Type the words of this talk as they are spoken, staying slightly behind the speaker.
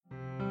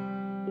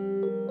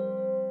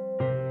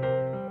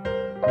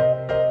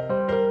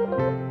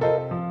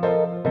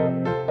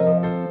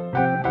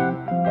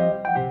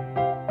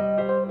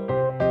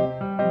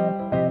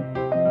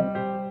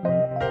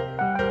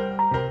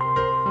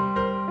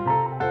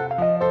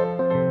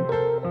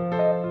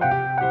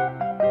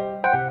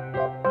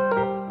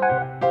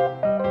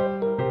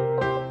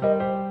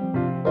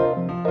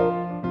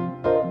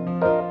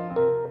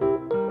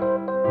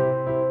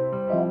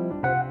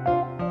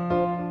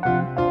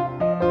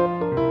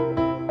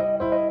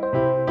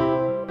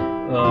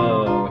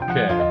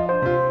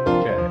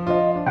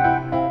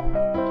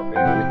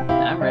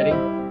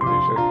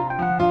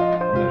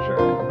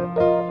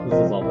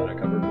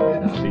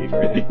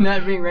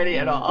Not being ready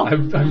at all.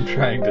 I'm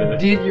trying to.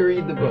 Did you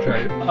read the book?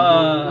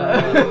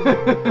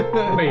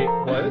 Wait,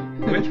 what?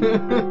 Which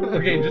book?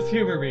 Okay, just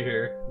humor me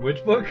here.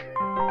 Which book?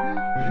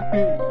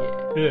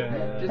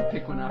 Yeah. Just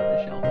pick one off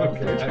the shelf. We'll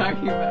Okay. start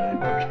talking about it.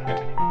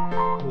 Okay.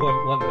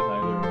 One that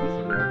neither of us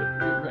have read.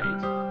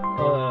 Right.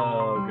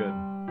 Oh, good.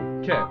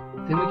 Okay.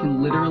 Then we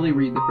can literally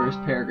read the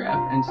first paragraph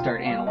and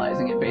start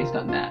analyzing it based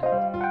on that.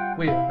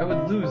 Wait, I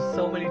would lose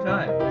so many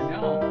times. I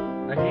know.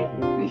 I hate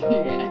you.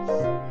 Yes.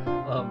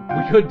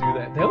 We could do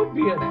that. That would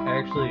be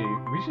actually.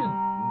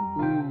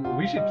 Ooh.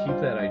 We should keep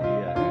that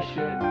idea. We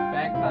should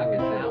back pocket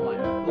that one.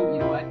 Yeah. Oh, you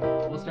know what?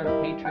 We'll start a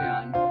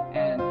Patreon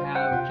and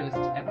have just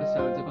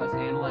episodes of us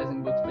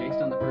analyzing books based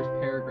on the first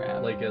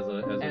paragraph. Like as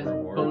a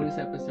reward. Bonus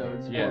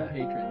episodes Yeah. for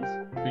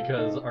patrons.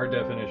 Because our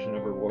definition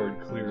of reward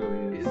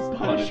clearly is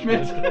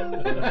Punishment.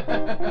 punishment.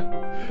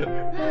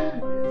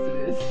 Yes,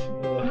 it is.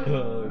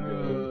 Oh,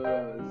 This is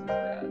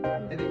bad.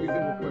 I think we've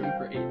been recording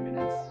for 8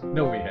 minutes.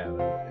 no, we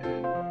haven't.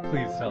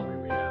 Please tell me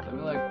we haven't.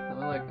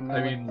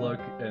 I mean, look,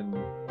 and we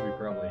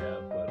probably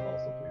have, but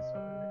also please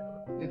tell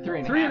me we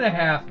haven't.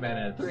 3.5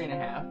 minutes.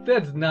 3.5.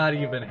 That's not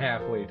even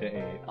halfway to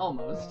 8.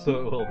 Almost. So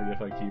it will be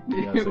if I keep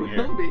It guessing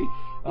here. will be.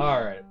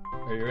 Alright,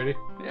 are you ready?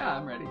 Yeah,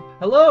 I'm ready.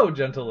 Hello,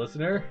 gentle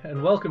listener,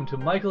 and welcome to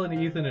Michael and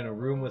Ethan in a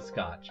Room with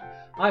Scotch.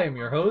 I am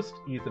your host,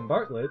 Ethan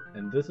Bartlett,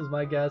 and this is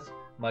my guest,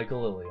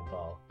 Michael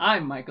Lilienthal.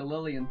 I'm Michael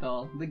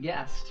Lilienthal, the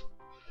guest.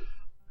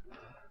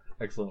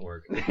 Excellent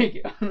work. Thank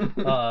you.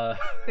 Uh,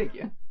 Thank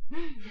you.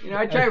 You know,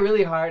 I try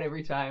really hard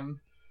every time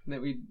that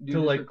we do to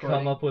this like recording.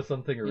 come up with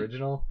something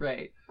original.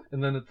 Right.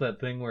 And then it's that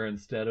thing where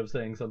instead of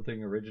saying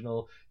something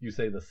original, you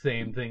say the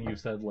same thing you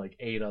said like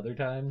 8 other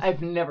times.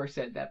 I've never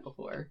said that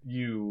before.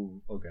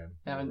 Okay.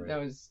 That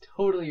was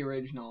totally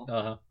original.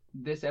 Uh-huh.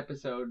 This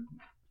episode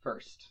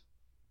first.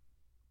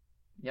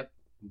 Yep.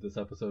 This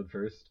episode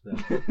first.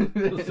 That's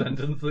the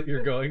sentence that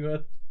you're going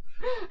with.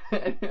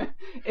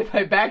 If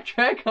I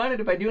backtrack on it,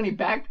 if I do any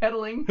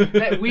backpedaling,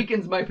 that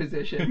weakens my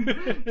position.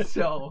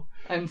 So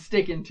I'm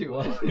sticking to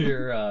Well,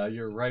 it.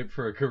 you're ripe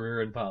for a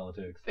career in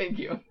politics. Thank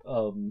you.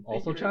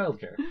 Also you.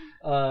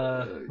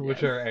 childcare,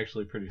 which Yes. are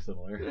actually pretty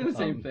similar. The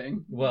same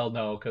thing. Well,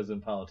 no, because in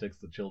politics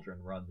the children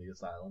run the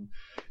asylum.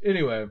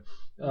 Anyway,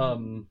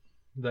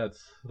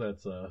 that's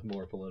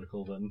more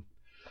political than.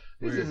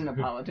 This isn't a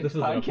politics This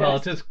isn't podcast. a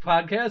politics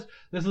podcast.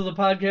 This is a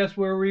podcast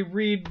where we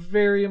read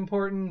very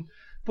important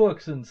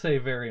books and say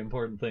very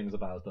important things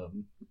about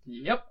them.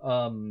 Yep.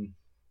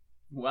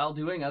 While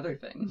doing other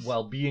things.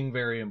 While being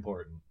very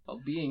important. While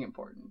being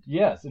important.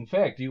 Yes, in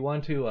fact, do you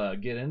want to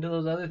get into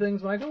those other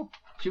things, Michael?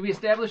 Should we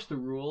establish the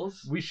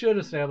rules? We should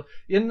establish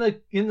in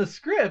the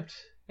script.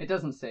 It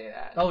doesn't say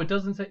that. Oh, it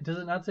doesn't say. Does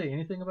it not say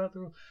anything about the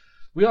rules?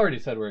 We already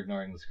said we're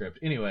ignoring the script.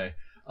 Anyway,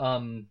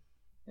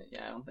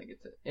 Yeah, I don't think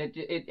it's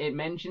it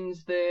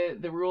mentions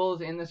the rules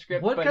in the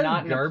script, what but kind not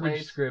of in a garbage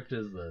place. script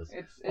is this?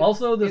 It's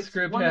Also, the it's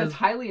script one has that's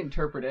highly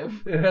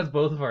interpretive. it has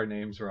both of our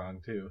names wrong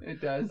too.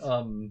 It does.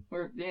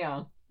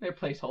 They're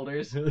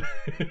placeholders.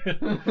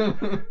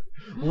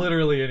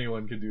 Literally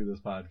anyone could do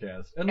this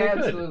podcast, and they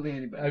Absolutely could.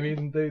 anybody. I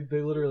mean,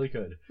 they literally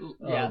could.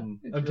 Yeah. I'm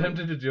it's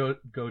tempted to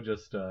go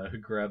just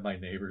grab my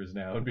neighbors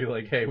now and be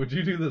like, "Hey, would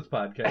you do this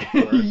podcast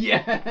for us?"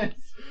 Yes.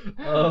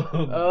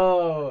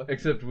 Oh.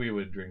 Except we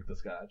would drink the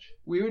scotch.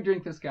 We would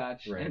drink the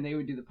scotch, Right. and they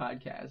would do the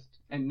podcast,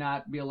 and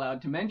not be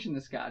allowed to mention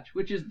the scotch,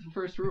 which is the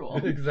first rule.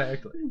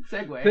 Exactly.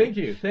 Segue. Thank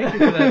you for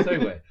that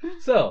segue.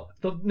 So,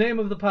 the name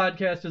of the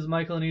podcast is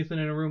Michael and Ethan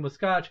in a Room with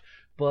Scotch,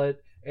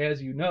 but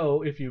as you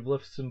know, if you've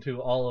listened to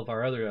all of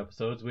our other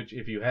episodes, which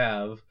if you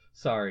have,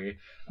 sorry,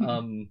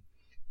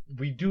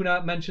 we do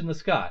not mention the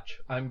scotch.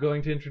 I'm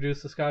going to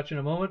introduce the scotch in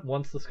a moment.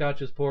 Once the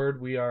scotch is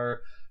poured, we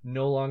are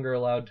no longer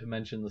allowed to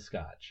mention the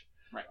scotch.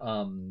 Right.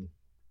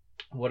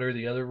 What are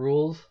the other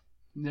rules?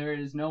 There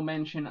is no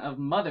mention of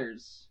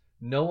mothers.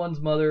 No one's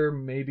mother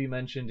may be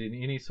mentioned in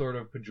any sort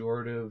of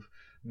pejorative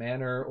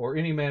manner, or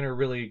any manner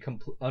really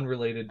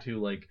unrelated to,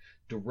 like,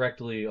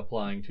 directly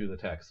applying to the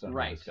text under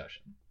Right.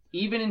 discussion.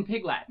 Even in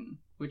Pig Latin,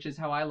 which is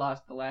how I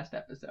lost the last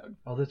episode.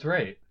 Oh, that's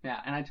right. Yeah,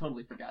 and I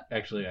totally forgot.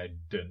 Actually, I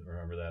didn't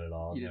remember that at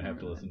all. I'm You going to didn't have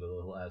to remember listen to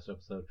the last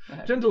episode. I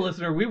have Gentle to.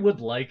 listener, we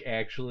would like,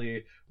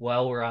 actually,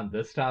 while we're on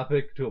this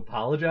topic, to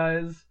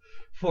apologize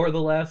for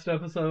the last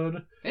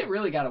episode. It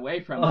really got away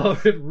from Oh,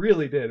 us. it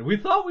really did. We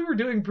thought we were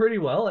doing pretty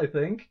well, I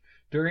think,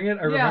 during it.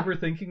 I Yeah. remember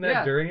thinking that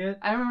Yeah. during it.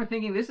 I remember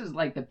thinking this is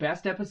like the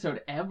best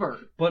episode ever.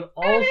 But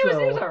I mean, also,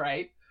 it was all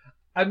right.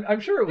 I'm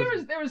sure it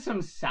was. There was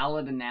some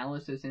solid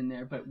analysis in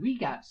there, but we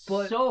got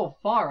But- so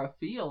far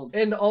afield.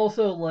 And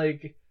also,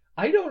 like,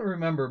 I don't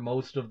remember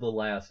most of the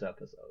last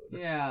episode.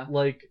 Yeah,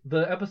 Like,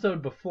 the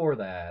episode before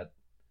that,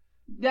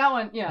 that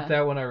one. Yeah,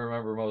 that one I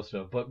remember most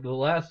of. But the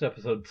last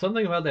episode,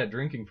 something about that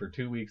drinking for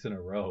 2 weeks in a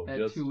row that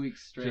just 2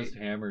 weeks straight. just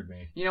hammered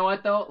me. You know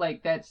what though?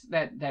 Like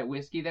that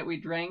whiskey that we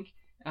drank.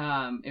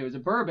 It was a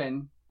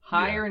bourbon,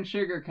 higher in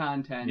sugar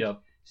content.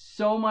 Yep.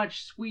 So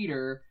much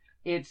sweeter.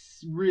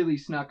 It's really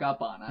snuck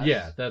up on us.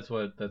 Yeah, that's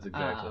exactly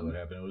what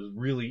happened. It was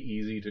really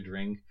easy to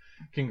drink.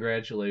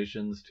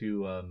 Congratulations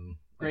to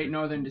Great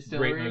Northern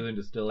Distillery. Great Northern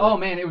Distillery. Oh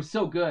man, it was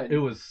so good. It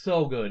was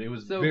so good. It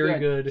was so very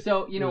good.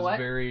 So you know what?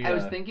 I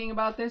was very, thinking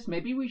about this.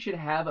 Maybe we should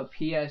have a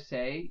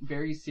PSA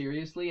very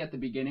seriously at the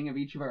beginning of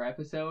each of our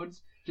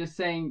episodes, just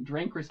saying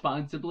drink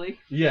responsibly.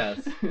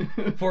 Yes,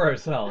 for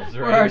ourselves,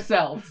 right? For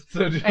ourselves.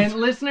 So just, and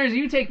listeners,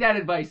 you take that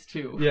advice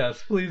too.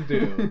 Yes, please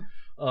do.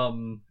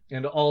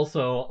 And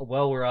also,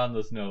 while we're on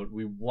this note,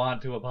 we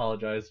want to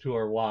apologize to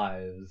our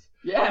wives.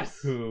 Yes.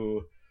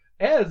 Who,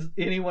 as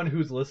anyone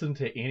who's listened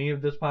to any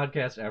of this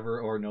podcast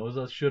ever or knows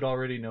us should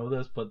already know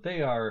this, but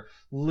they are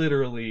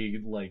literally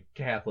like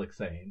Catholic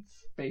saints.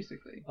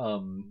 Basically.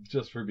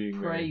 Just for being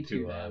Pray married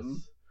to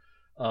them.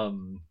 us.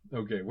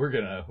 Okay, we're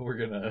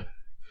gonna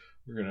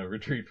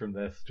retreat from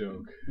this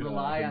joke.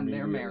 Rely on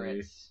their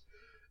merits.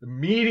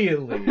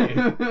 Immediately.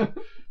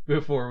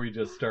 Before we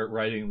just start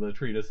writing the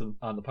treatise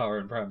on the power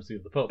and primacy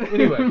of the Pope.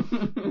 Anyway,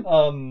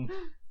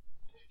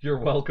 you're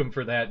welcome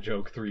for that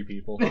joke, 3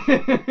 people.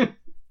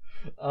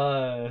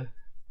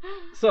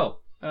 So,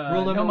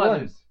 rule number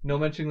 1, no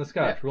mentioning the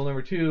Scotch. Yeah. Rule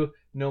number 2,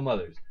 no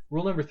mothers.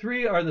 Rule number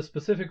 3 are the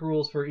specific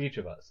rules for each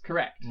of us.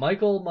 Correct.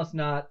 Michael must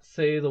not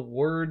say the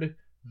word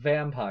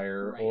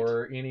vampire Right.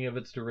 or any of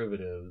its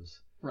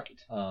derivatives. Right.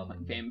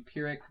 Like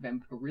vampiric,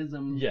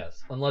 vampirism.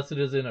 Yes, unless it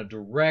is in a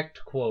direct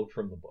quote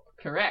from the book.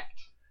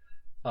 Correct.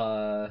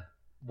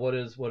 What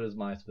is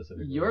my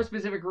specific rule? Your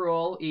specific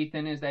rule,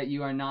 Ethan, is that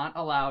you are not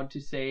allowed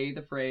to say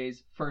the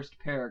phrase first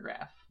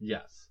paragraph.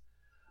 Yes.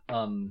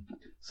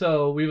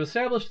 So we've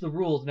established the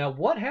rules. Now,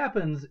 what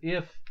happens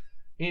if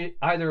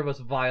either of us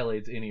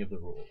violates any of the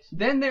rules?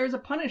 Then there's a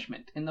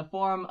punishment in the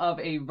form of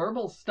a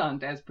verbal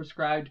stunt as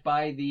prescribed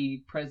by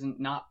the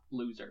present not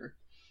loser.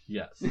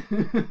 Yes.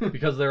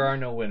 Because there are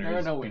no winners. There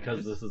are no winners.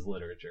 Because this is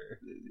literature.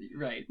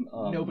 Right.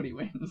 Nobody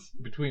wins.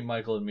 Between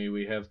Michael and me,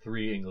 we have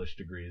 3 English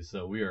degrees,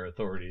 so we are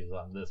authorities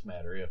on this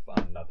matter, if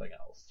on nothing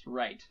else.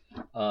 Right.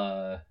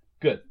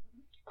 Good.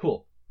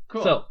 Cool.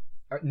 So,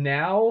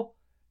 now,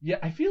 yeah,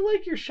 I feel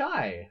like you're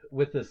shy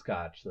with this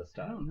Scotch this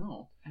time. I don't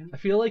know. I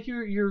feel like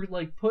you're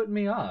like putting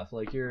me off.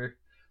 Like you're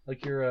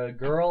a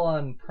girl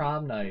on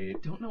prom night.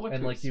 I don't know what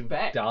and to like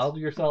expect. you've dolled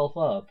yourself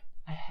up.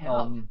 I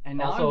have. And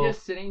now also, I'm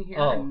just sitting here.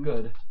 Oh, and...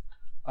 good.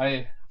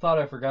 I thought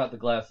I forgot the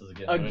glasses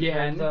again. But it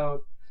turns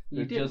out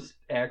they're just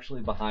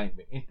actually behind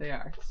me. They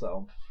are.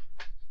 So,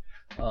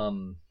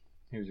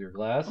 here's your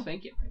glass. Oh,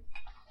 thank you.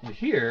 And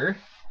here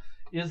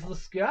is the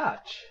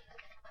Scotch.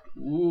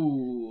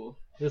 Ooh.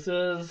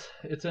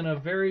 It's in a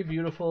very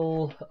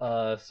beautiful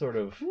sort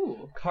of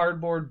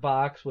cardboard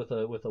box with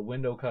a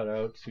window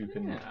cutout so you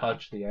can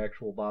touch the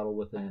actual bottle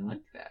within. I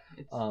like that.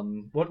 It's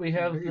what we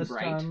have this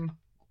bright. time.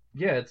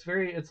 Yeah, it's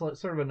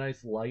sort of a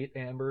nice light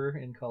amber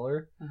in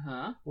color.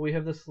 Uh-huh. What we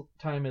have this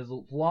time is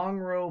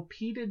Longrow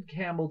Peated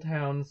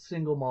Campbelltown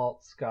Single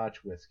Malt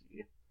Scotch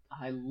Whiskey.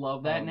 I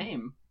love that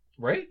name.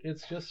 Right?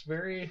 It's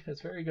very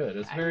good.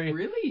 It's very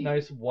really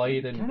nice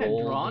white and kind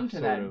gold. of drawn to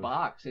that of,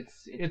 box.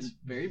 It's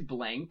very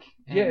blank.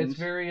 And yeah, it's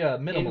very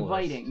minimalist.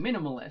 Inviting,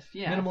 minimalist.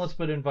 Yeah. Minimalist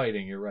but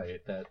inviting. You're right.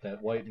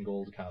 That white and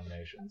gold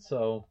combination.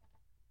 So,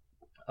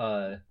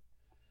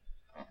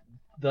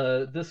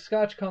 this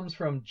Scotch comes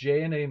from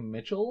J&A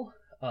Mitchell,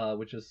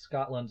 which is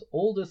Scotland's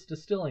oldest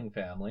distilling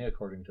family,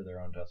 according to their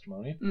own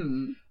testimony.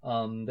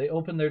 Mm. They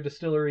opened their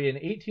distillery in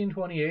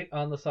 1828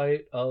 on the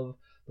site of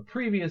the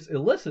previous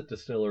illicit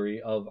distillery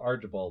of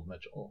Archibald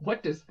Mitchell.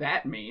 What does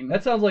that mean?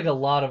 That sounds like a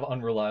lot of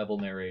unreliable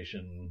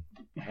narration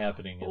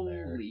happening in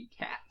there. Holy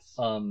cats.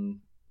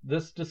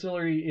 This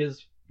distillery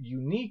is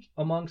unique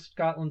amongst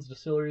Scotland's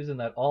distilleries in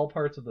that all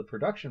parts of the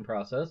production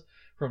process,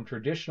 from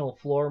traditional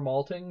floor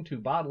malting to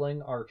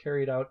bottling, are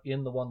carried out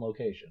in the one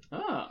location.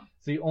 Oh.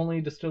 It's the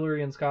only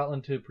distillery in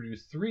Scotland to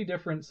produce 3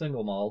 different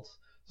single malts: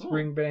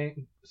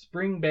 Springbank,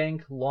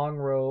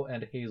 Longrow,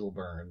 and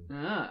Hazelburn.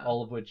 Ah.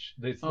 All of which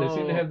they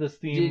seem to have this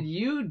theme. Did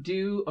you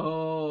do?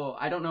 Oh,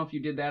 I don't know if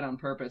you did that on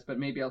purpose, but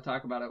maybe I'll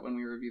talk about it when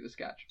we review the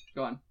Scotch.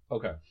 Go on.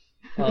 Okay.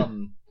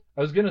 I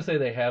was gonna say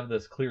they have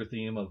this clear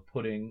theme of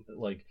putting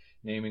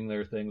naming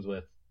their things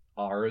with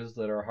R's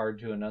that are hard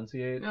to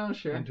enunciate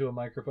into a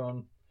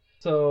microphone.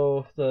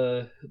 So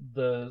the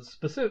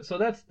specific, so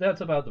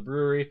that's about the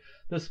brewery.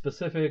 This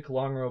specific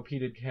Longrow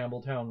Peated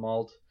Campbelltown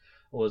malt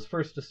was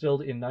first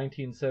distilled in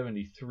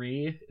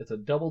 1973. It's a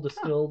double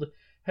distilled,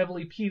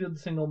 heavily peated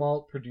single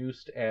malt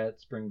produced at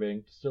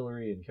Springbank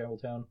Distillery in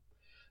Campbelltown.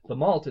 The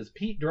malt is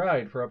peat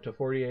dried for up to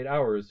 48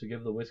 hours to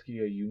give the whiskey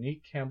a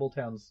unique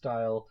Campbelltown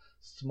style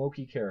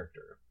smoky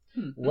character.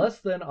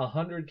 Less than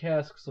 100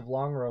 casks of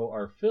Longrow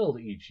are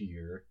filled each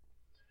year,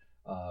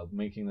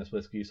 making this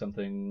whiskey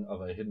something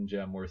of a hidden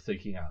gem worth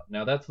seeking out.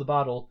 Now that's the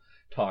bottle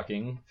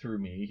talking through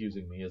me,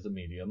 using me as a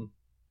medium.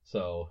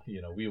 So,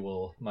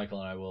 Michael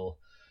and I will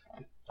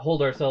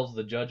hold ourselves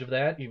the judge of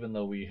that, even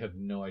though we have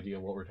no idea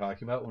what we're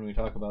talking about when we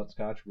talk about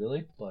Scotch,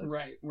 really. But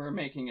right, we're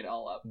making it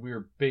all up.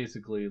 We're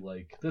basically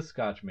this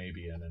Scotch may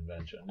be an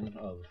invention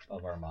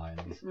of our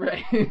minds.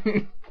 Right.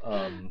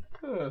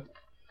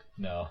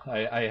 No,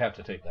 I have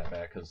to take that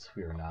back because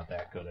we are not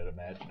that good at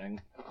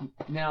imagining.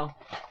 No.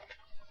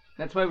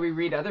 That's why we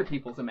read other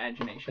people's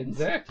imaginations.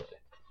 Exactly.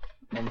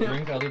 and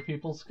drink other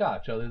people's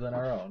scotch other than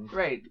our own.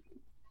 Right.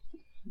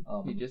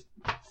 You just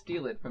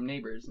steal it from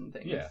neighbors and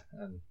things. Yeah,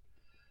 and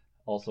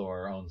also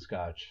our own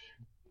scotch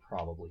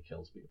probably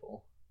kills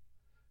people.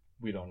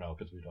 We don't know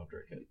because we don't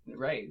drink it.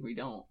 Right, we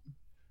don't.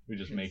 We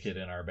just make it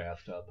in our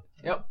bathtub.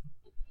 Yep.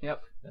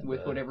 And,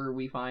 with whatever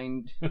we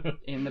find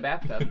in the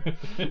bathtub.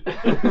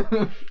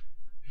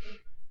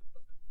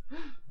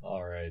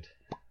 All right.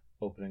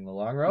 Opening the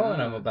long row,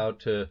 and I'm about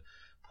to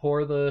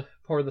pour the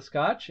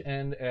scotch.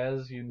 And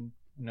as you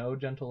know,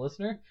 gentle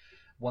listener,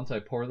 once I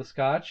pour the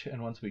scotch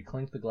and once we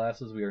clink the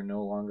glasses, we are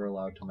no longer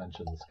allowed to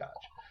mention the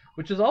scotch,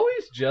 which is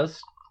always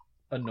just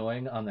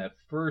annoying on that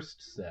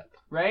first sip.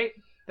 Right?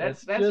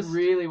 That's just,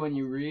 really when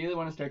you really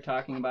want to start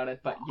talking about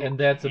it, but you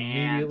that's can't.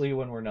 Immediately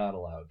when we're not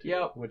allowed to.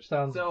 Yep. Which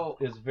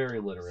is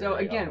very literary. So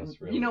again, almost,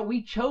 really.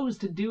 We chose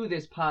to do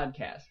this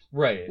podcast.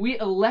 Right. We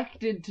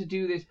elected to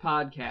do this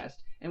podcast,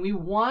 and we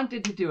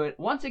wanted to do it,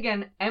 once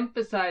again,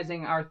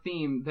 emphasizing our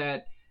theme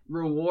that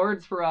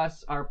rewards for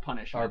us are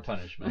punishments. Our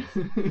punishments.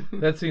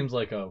 That seems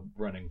like a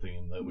running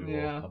theme that we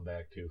will come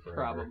back to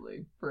forever.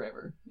 Probably.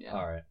 Forever. Yeah.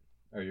 All right.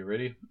 Are you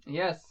ready?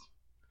 Yes.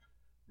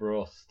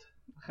 Prost.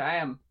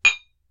 Chaim.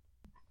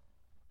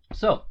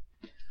 So,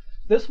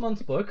 this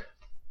month's book,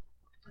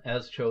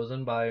 as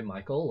chosen by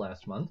Michael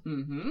last month,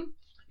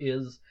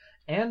 is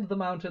And the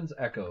Mountains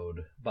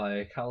Echoed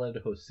by Khaled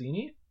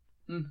Hosseini,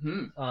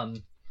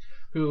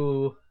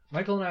 who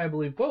Michael and I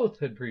believe both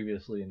had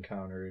previously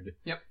encountered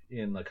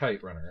in The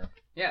Kite Runner.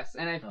 Yes,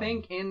 and I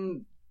think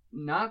in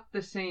not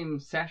the same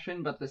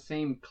session, but the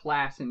same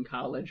class in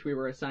college, we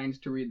were assigned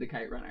to read The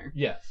Kite Runner.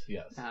 Yes.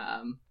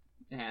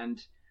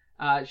 And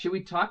should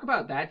we talk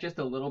about that just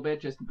a little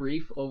bit? Just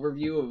brief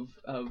overview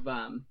of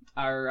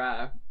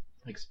our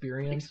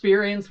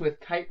experience with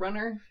Kite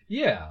Runner.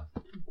 Yeah.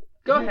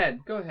 Go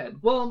ahead.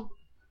 Well,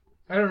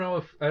 I don't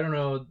know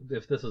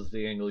if this is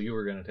the angle you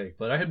were going to take,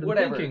 but I had been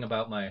thinking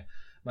about my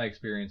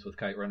experience with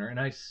Kite Runner, and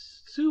I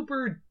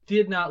super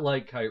did not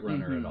like Kite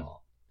Runner at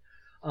all.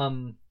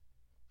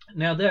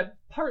 Now that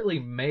partly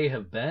may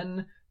have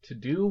been to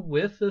do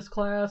with this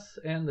class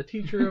and the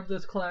teacher of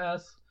this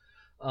class,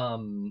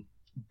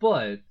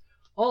 but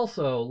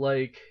also,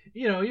 like,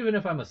 even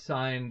if I'm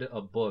assigned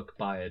a book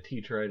by a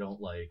teacher I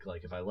don't like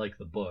if I like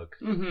the book,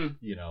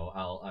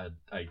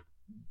 I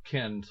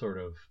can sort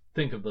of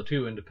think of the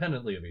two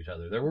independently of each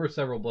other. There were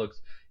several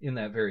books in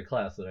that very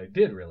class that I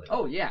did really like.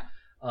 Oh yeah.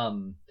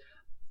 I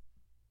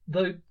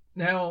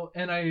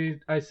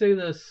say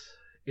this,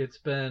 it's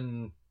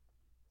been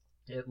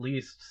at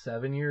least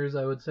 7 years,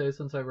 I would say,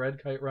 since I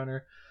read Kite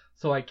Runner,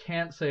 so I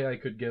can't say I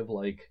could give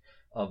like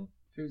a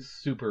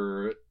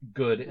super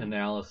good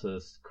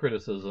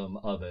criticism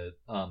of it.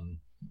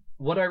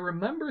 What I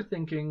remember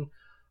thinking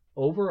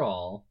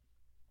overall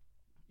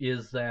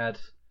is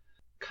that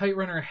Kite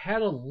Runner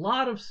had a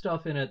lot of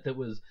stuff in it that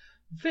was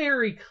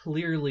very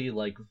clearly,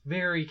 like,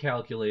 very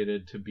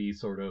calculated to be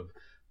sort of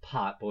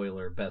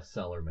potboiler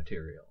bestseller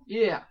material.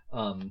 Yeah.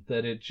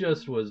 That it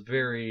just was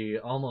very,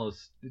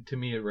 almost, to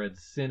me it read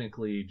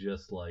cynically,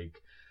 just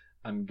like,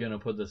 I'm gonna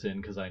put this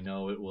in because I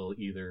know it will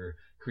either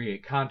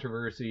create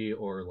controversy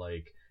or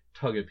like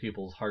tug at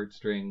people's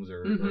heartstrings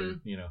or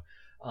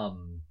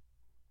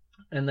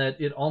and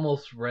that it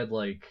almost read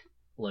like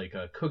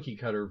a cookie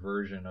cutter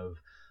version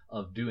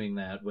of doing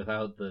that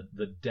without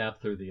the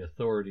depth or the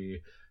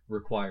authority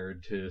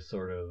required to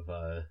sort of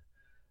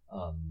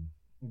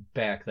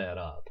back that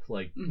up.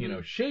 Like,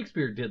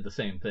 Shakespeare did the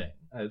same thing.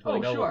 I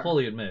will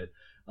fully admit,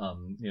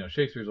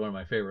 Shakespeare's one of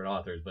my favorite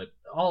authors, but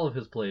all of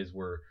his plays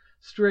were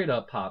straight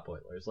up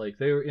potboilers. Like,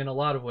 they were, in a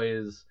lot of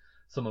ways,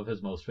 some of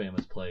his most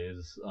famous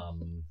plays,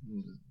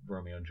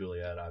 Romeo and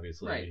Juliet,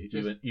 obviously, right.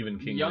 even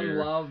King Young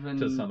Lear, Love and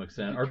to some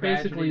extent, are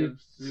basically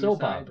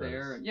soap operas.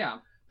 There. Yeah,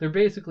 they're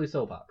basically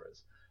soap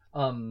operas.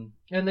 And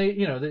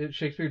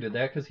Shakespeare did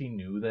that because he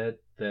knew that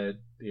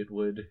it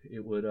would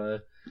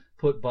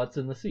put butts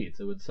in the seats.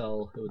 It would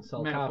sell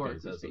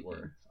copies, as it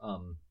were.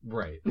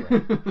 Right.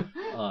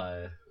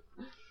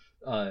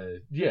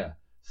 Yeah.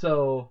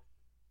 So,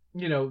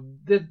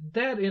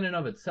 that in and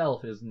of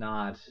itself is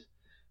not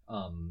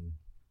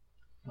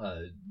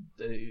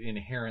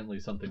inherently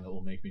something that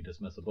will make me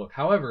dismiss a book.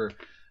 However,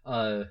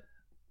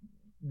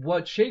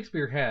 what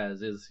Shakespeare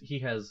has is he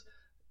has,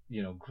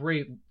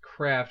 great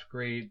craft,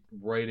 great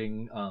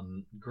writing,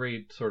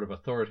 great sort of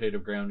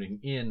authoritative grounding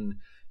in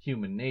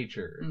human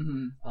nature.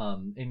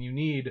 And you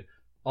need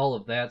all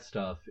of that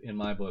stuff in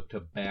my book to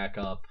back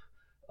up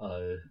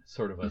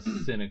sort of a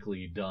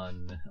cynically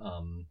done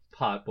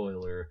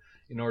potboiler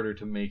in order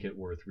to make it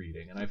worth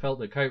reading. And I felt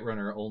that Kite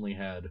Runner only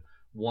had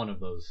one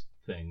of those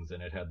things,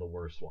 and it had the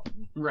worst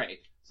one. Right.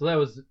 So that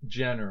was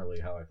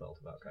generally how I felt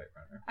about Kite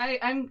Runner.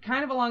 I'm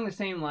kind of along the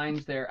same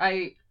lines there.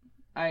 I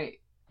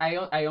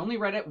only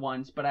read it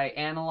once, but I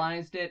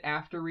analyzed it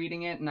after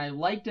reading it, and I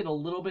liked it a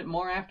little bit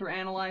more after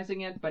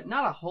analyzing it, but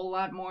not a whole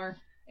lot more.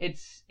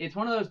 It's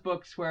one of those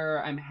books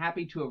where I'm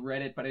happy to have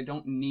read it, but I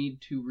don't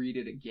need to read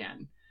it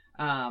again.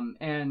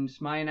 And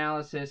my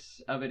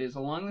analysis of it is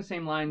along the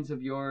same lines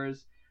of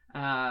yours,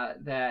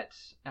 that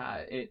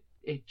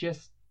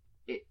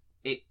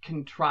it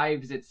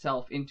contrives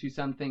itself into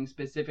something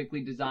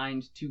specifically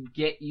designed to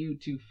get you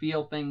to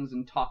feel things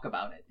and talk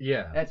about it.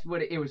 Yeah. That's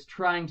what it was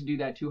trying to do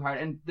that too hard,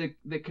 and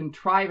the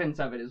contrivance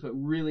of it is what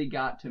really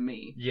got to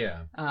me.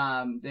 Yeah.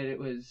 That it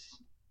was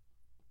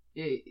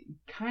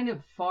kind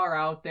of far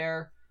out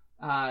there.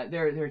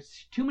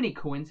 There's too many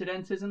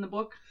coincidences in the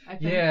book, I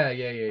think.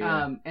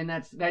 Yeah. And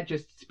that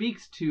just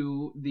speaks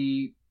to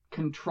the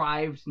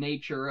contrived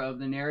nature of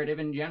the narrative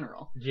in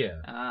general.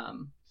 Yeah.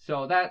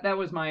 So that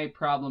was my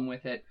problem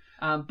with it.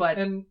 But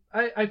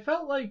I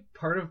felt like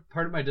part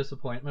of my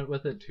disappointment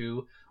with it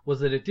too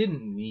was that it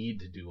didn't need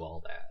to do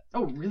all that.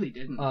 Oh, it really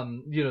didn't.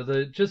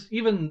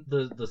 Even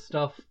the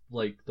stuff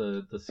like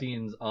the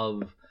scenes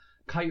of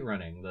kite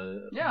running,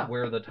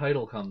 where the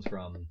title comes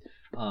from.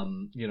 A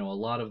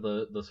lot of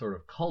the sort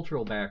of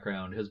cultural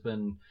background has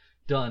been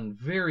done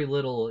very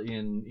little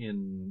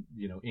in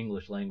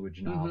English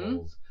language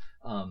novels.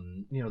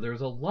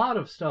 There's a lot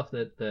of stuff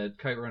that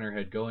Kite Runner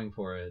had going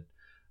for it.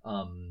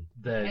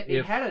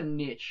 It had a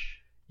niche.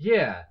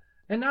 Yeah,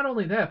 and not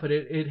only that, but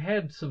it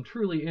had some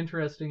truly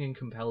interesting and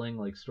compelling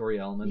like story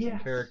elements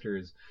and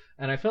characters.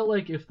 And I felt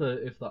like if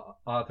the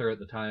author at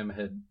the time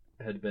had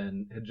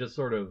just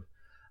sort of,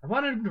 I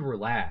wanted him to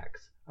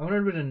relax. I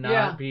wanted him to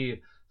not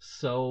be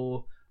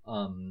so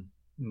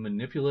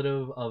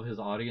manipulative of his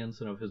audience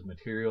and of his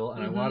material,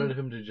 and I wanted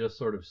him to just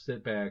sort of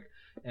sit back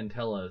and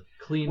tell a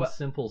clean,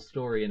 simple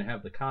story and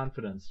have the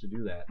confidence to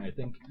do that. And I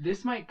think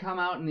this might come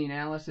out in the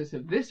analysis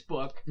of this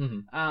book,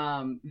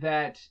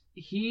 that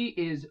he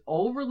is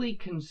overly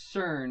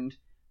concerned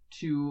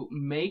to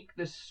make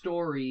the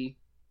story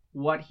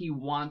what he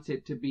wants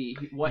it to be,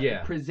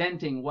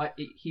 presenting what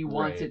he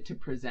wants it to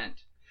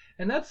present.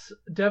 And that's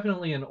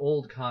definitely an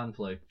old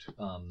conflict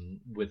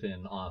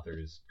within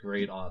authors,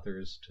 great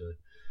authors to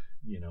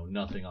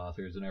nothing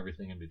authors and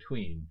everything in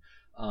between,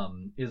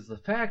 is the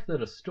fact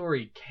that a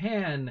story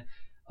can,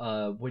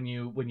 when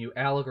you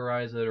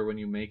allegorize it or when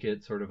you make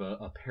it sort of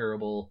a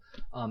parable,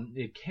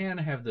 it can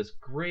have this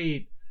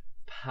great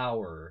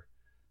power,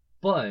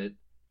 but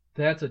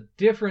that's a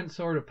different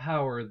sort of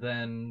power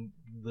than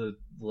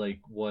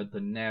what the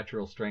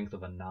natural strength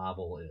of a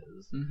novel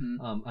is.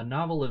 A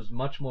novel lives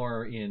much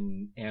more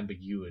in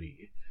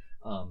ambiguity.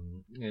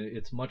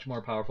 It's much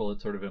more powerful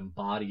at sort of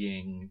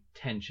embodying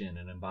tension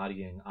and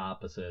embodying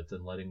opposites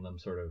and letting them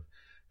sort of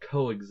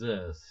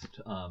coexist,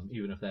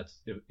 even if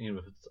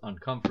it's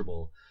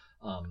uncomfortable.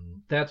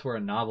 That's where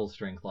a novel's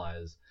strength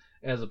lies,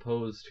 as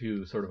opposed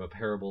to sort of a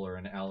parable or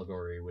an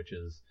allegory, which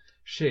is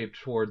shaped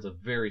towards a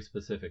very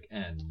specific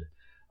end.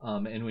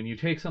 And when you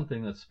take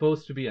something that's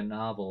supposed to be a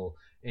novel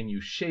and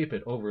you shape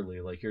it overly,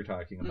 like you're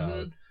talking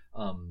about,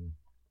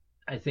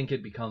 I think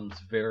it becomes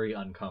very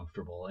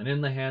uncomfortable. And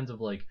in the hands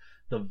of like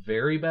the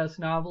very best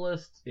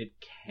novelists, it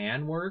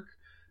can work,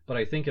 but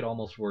I think it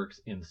almost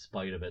works in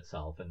spite of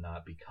itself and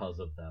not because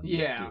of them doing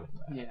that.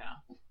 Yeah.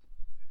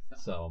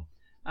 So,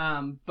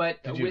 but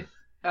with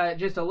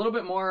just a little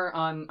bit more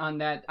on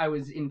that, I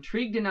was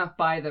intrigued enough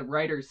by the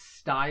writer's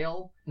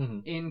style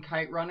in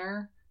Kite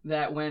Runner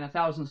that when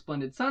 1,000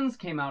 Splendid Suns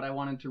came out, I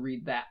wanted to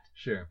read that.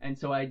 Sure. And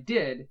so I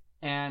did,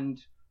 and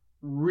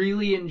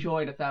really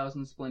enjoyed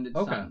 1,000 Splendid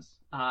Suns.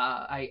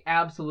 I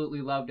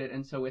absolutely loved it,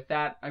 and so with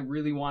that, I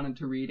really wanted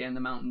to read And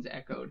the Mountains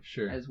Echoed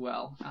as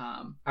well.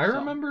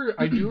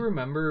 I do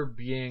remember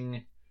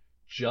being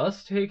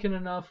just taken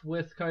enough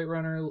with Kite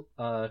Runner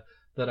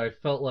that I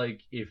felt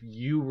like if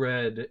you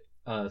read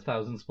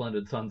 1,000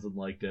 Splendid Suns and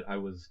liked it, I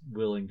was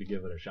willing to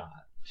give it a shot.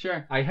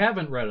 Sure. I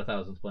haven't read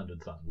 1,000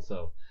 Splendid Suns,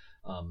 so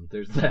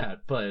there's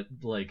that. But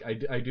like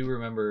I do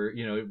remember,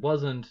 it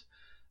wasn't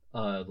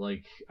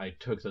like I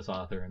took this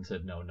author and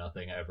said no,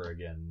 nothing ever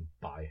again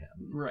by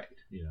him. Right.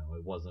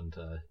 It wasn't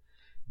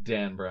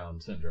Dan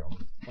Brown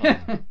syndrome.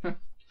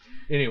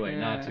 Anyway,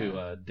 not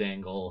to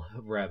dangle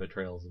rabbit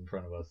trails in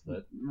front of us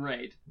that.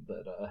 Right.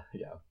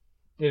 Yeah.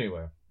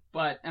 Anyway.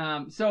 But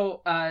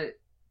so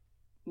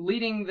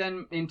leading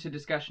then into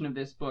discussion of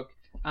this book,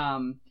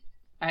 I'm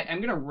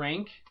gonna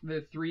rank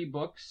the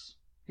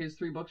his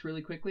three books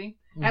really quickly.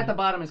 At the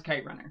bottom is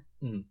Kite Runner.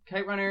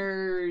 Kite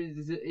Runner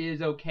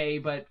is okay,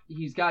 but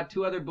he's got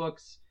two other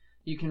books.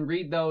 You can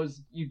read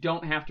those. You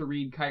don't have to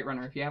read Kite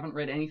Runner. If you haven't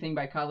read anything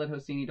by Khaled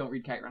Hosseini, don't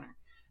read Kite Runner.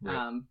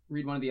 Right.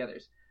 Read one of the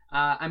others.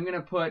 I'm going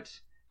to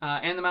put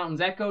And the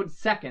Mountains Echoed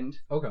second.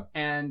 Okay.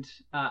 And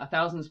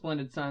 1,000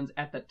 Splendid Suns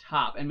at the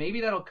top. And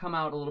maybe that'll come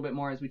out a little bit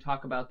more as we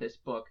talk about this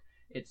book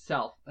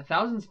itself.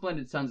 1,000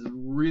 Splendid Suns is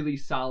really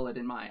solid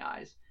in my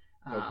eyes.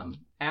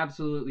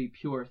 Absolutely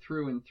pure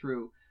through and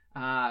through.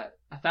 And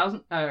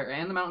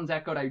the Mountains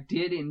Echoed I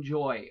did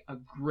enjoy a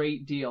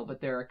great deal,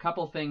 but there are a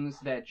couple things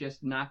that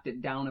just knocked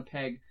it down a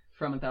peg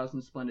from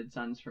 1,000 Splendid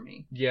Suns for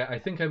me. Yeah, I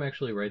think I'm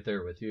actually right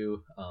there with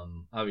you.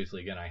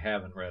 Obviously, again, I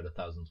haven't read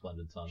 1,000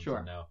 Splendid Suns. Sure.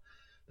 And now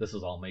this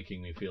is all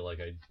making me feel like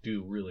I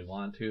do really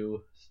want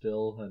to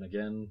still, and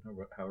again,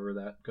 however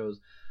that goes.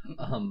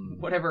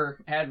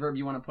 Whatever adverb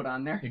you want to put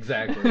on there.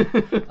 Exactly.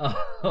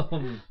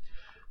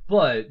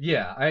 But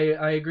yeah,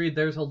 I agreed.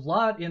 There's a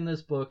lot in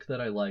this book that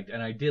I liked,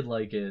 and I did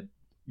like it,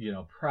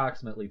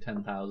 approximately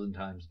 10,000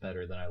 times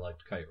better than I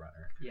liked Kite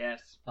Runner.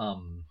 Yes.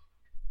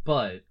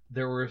 But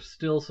there were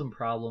still some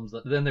problems.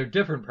 Then there are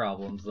different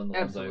problems than the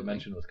Absolutely. ones I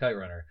mentioned with Kite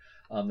Runner.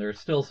 There are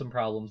still some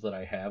problems that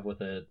I have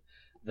with it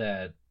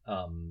that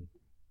I'm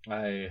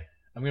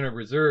going to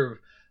reserve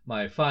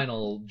my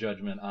final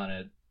judgment on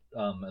it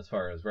as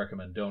far as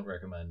recommend, don't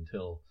recommend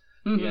till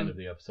the end of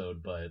the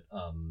episode. But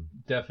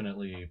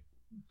definitely,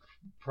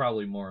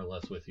 probably more or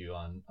less with you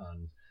on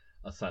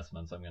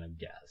assessments, I'm going to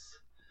guess.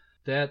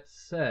 That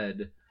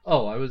said,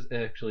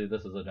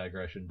 this is a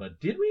digression, but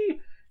did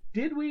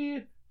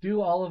we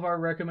do all of our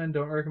recommend,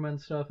 don't recommend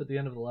stuff at the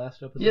end of the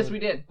last episode? Yes, we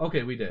did.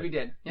 Okay, we did. We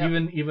did.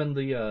 Yep. Even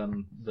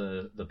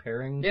the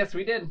pairing? Yes,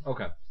 we did.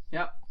 Okay.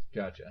 Yep.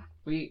 Gotcha.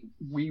 We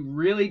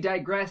really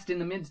digressed in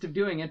the midst of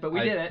doing it, but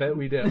we did it. I bet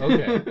we did.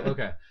 Okay.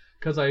 Okay.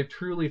 Because I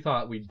truly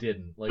thought we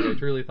didn't. I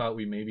truly thought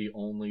we maybe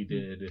only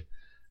did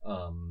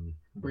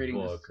Rating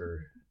book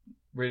or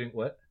rating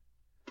what?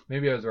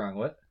 Maybe I was wrong.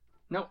 What?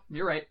 No,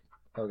 you're right.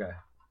 Okay.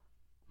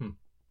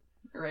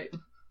 You're right.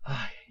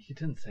 You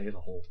didn't say the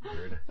whole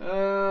word.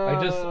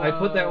 I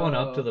put that one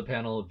up to the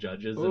panel of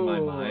judges in my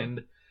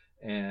mind,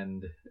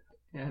 and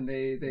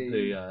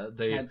they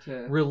had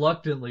to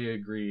reluctantly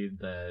agreed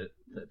that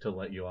to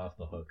let you off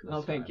the hook.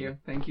 This thank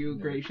time. you,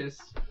 Yeah. gracious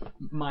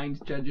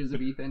mind judges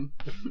of Ethan.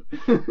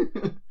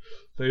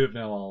 They have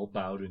now all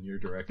bowed in your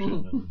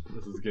direction, and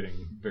this is getting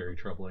very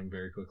troubling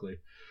very quickly.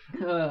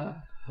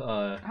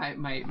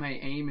 My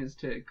aim is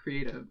to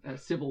create a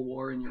civil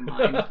war in your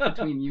mind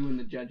between you and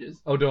the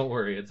judges. Oh, don't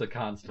worry, it's a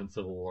constant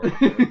civil war.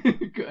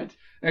 Good.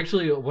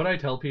 Actually, what I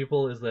tell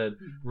people is that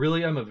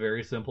really I'm a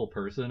very simple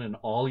person, and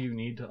all you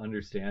need to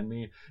understand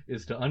me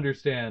is to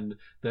understand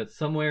that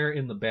somewhere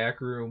in the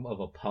back room of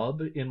a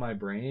pub in my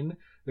brain,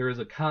 there is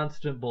a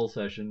constant bull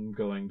session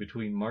going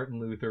between Martin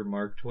Luther,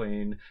 Mark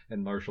Twain,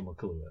 and Marshall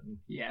McLuhan.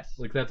 Yes.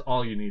 That's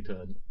all you need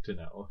to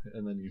know,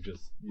 and then you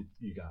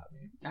got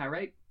me. All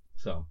right.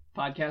 So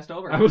podcast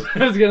over. I was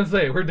gonna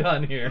say we're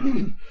done here.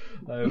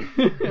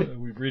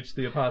 We've reached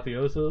the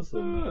apotheosis,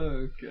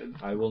 and good.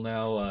 I will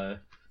now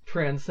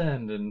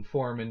transcend and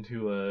form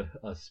into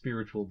a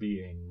spiritual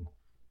being.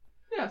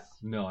 Yes.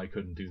 No, I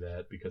couldn't do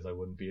that because I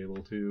wouldn't be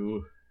able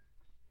to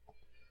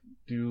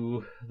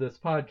do this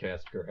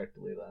podcast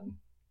correctly then.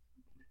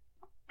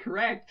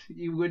 Correct.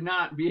 You would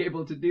not be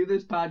able to do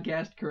this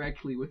podcast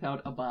correctly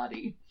without a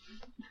body.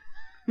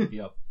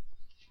 Yep.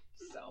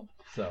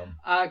 So.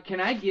 Can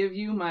I give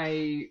you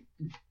my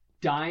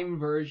dime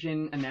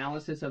version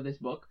analysis of this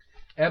book?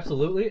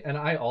 Absolutely, and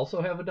I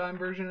also have a dime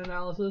version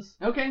analysis.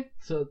 Okay.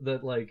 So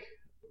that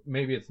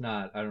maybe it's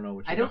not. I don't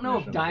know. I don't know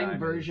if dime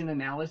version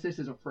analysis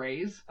is a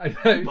phrase. I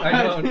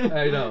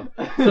know.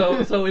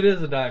 So it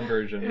is a dime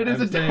version. It is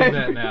I'm a saying dime.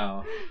 that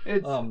now.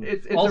 It's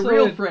also, a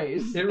real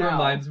phrase. It now.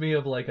 reminds me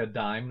of a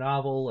dime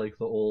novel,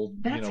 the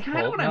old That's kind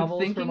of pulp what I'm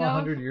novels thinking from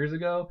 100 years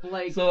ago.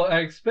 So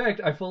I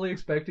fully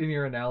expect in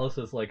your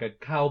analysis a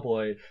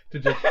cowboy to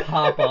just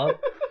pop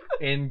up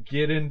and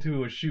get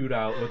into a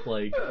shootout with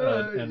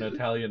an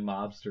Italian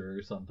mobster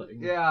or something.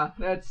 Yeah,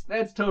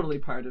 that's totally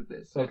part of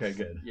this. Okay,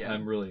 good. Yeah.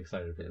 I'm really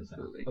excited for this now.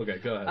 Absolutely. Okay,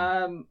 go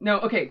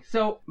ahead. Okay,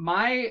 so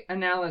my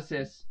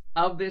analysis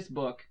of this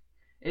book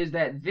is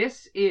that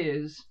this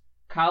is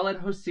Khaled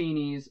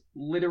Hosseini's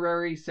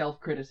literary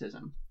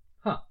self-criticism.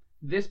 Huh.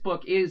 This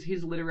book is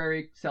his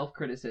literary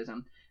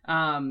self-criticism.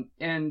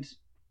 And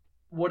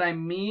what I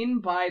mean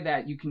by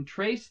that, you can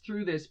trace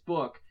through this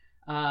book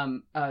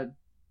a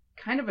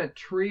kind of a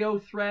trio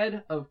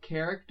thread of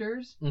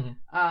characters.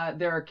 Mm-hmm.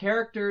 There are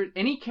characters,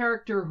 any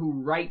character who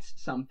writes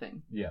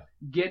something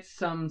gets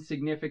some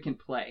significant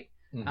play.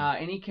 Mm-hmm.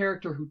 Any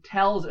character who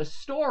tells a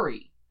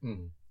story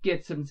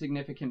gets some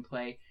significant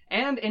play.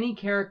 And any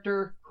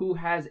character who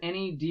has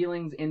any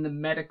dealings in the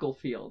medical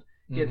field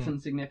gets some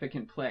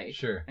significant play.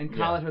 Sure. And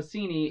Khaled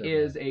Hosseini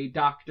is a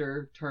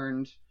doctor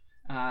turned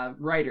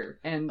writer.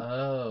 And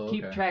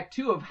keep track,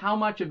 too, of how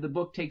much of the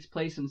book takes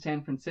place in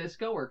San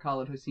Francisco, where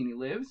Khaled Hosseini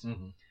lives.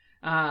 Mm-hmm.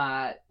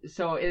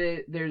 So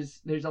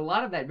there's a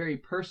lot of that very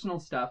personal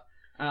stuff.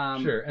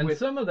 Sure, and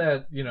some of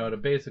that, at a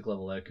basic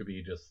level, that could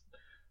be just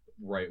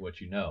write what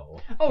you know.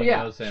 Oh, he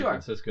knows San sure.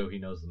 Francisco, he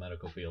knows the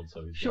medical field,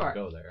 so he's going to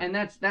go there. And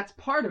that's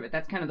part of it.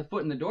 That's kind of the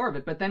foot in the door of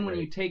it. But then when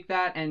you take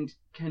that and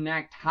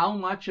connect how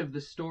much of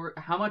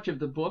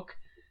the book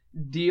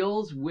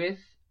deals with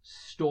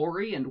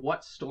story and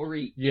what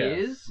story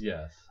is.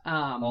 Yes.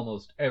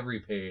 Almost every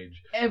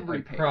page. I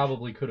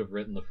probably could have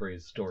written the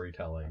phrase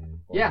storytelling.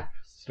 Or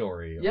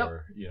story. Yep.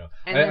 Or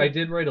I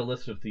did write a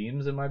list of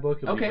themes in my book.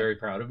 You'll be very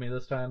proud of me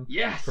this time.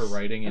 Yes. For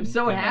writing I'm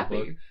so in happy.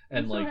 my book.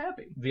 And I'm so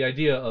happy. The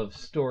idea of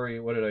story.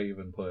 What did I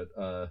even put?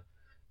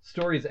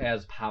 Stories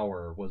as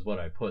power was what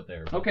I put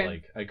there. But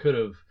I could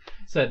have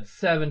said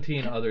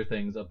 17 other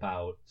things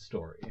about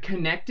story.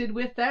 Connected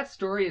with that,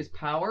 story as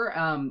power,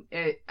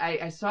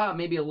 I saw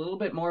maybe a little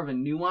bit more of a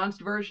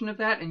nuanced version of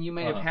that, and you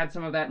may have had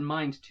some of that in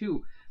mind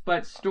too.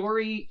 But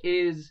story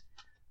is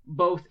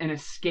both an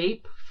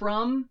escape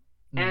from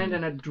and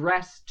an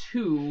address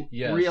to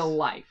real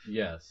life.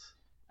 Yes.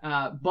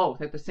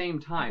 Both at the same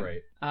time.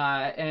 Right.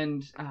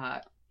 And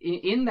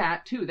in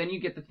that too, then you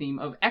get the theme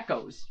of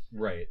echoes.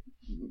 Right.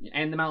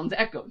 And the mountains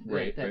echoed.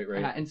 Right.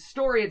 And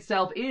story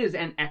itself is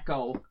an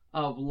echo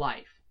of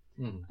life.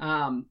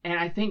 Mm. And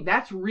I think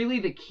that's really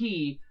the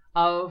key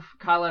of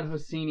Khaled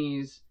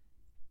Hosseini's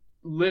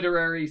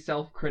literary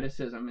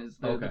self-criticism is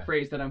the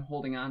phrase that I'm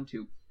holding on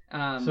to.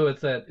 So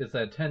it's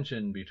that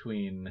tension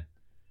between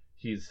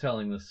he's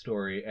telling the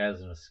story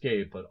as an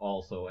escape, but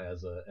also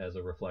as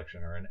a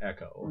reflection or an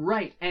echo.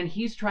 Right, and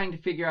he's trying to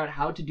figure out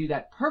how to do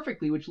that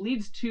perfectly, which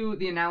leads to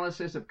the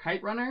analysis of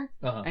Kite Runner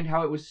and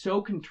how it was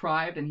so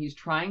contrived, and he's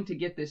trying to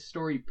get this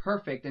story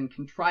perfect and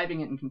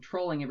contriving it and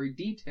controlling every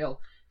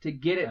detail to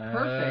get it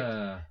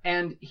perfect.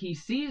 And he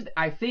sees,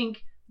 I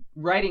think,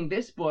 writing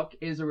this book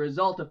is a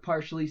result of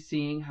partially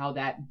seeing how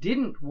that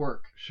didn't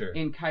work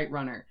in Kite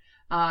Runner.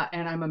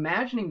 And I'm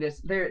imagining this.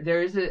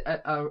 There is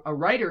a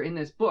writer in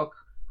this book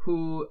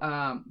who,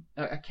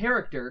 a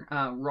character,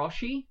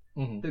 Roshi,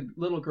 the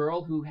little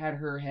girl who had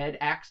her head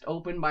axed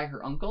open by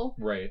her uncle.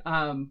 Right.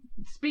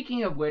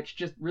 Speaking of which,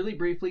 just really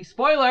briefly,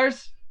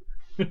 spoilers!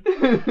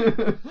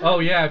 Oh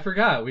yeah, I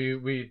forgot.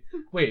 We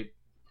wait.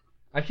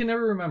 I can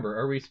never remember.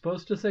 Are we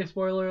supposed to say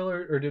spoiler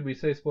alert, or did we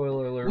say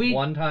spoiler alert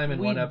one time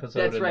in one episode?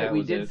 That's and right. That we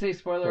was did say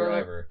spoiler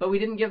alert, but we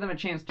didn't give them a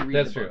chance to read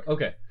the book. That's true.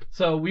 Okay.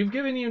 So we've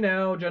given you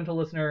now, gentle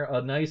listener,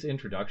 a nice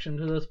introduction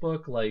to this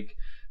book. Like,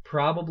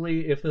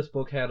 probably if this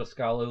book had a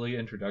scholarly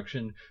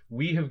introduction,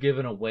 we have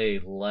given away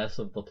less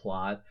of the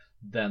plot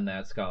than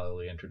that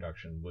scholarly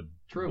introduction would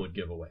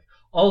give away.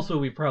 Also,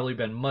 we've probably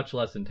been much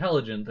less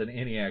intelligent than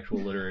any actual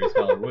literary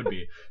scholar would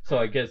be. So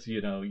I guess,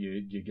 you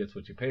get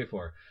what you pay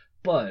for.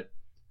 But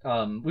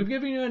we've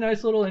given you a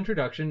nice little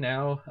introduction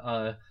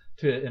now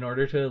in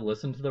order to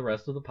listen to the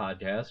rest of the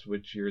podcast,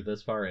 which you're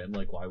this far in.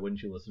 Like, why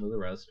wouldn't you listen to the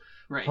rest?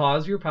 Right.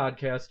 Pause your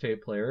podcast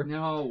tape player.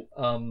 No.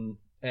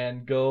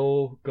 And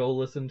go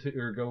listen to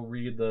or go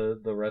read the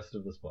rest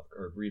of this book,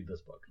 or read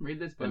this book. Read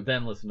this book. And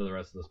then listen to the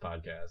rest of this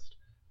podcast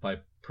by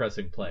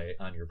pressing play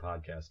on your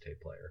podcast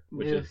tape player,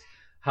 which is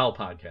how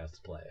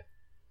podcasts play.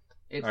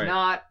 It's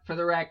not, for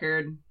the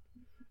record.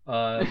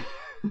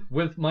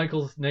 With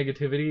Michael's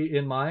negativity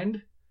in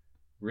mind,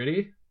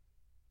 ready?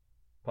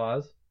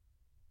 Pause.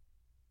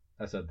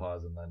 I said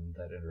pause, and then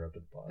that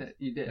interrupted the pause.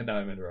 You did. And now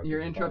I'm interrupting.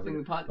 You're interrupting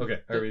the pause. Okay.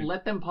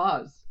 Let them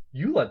pause.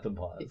 You let them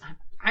pause.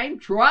 I'm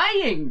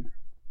trying.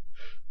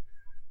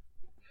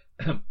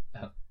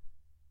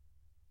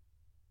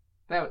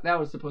 That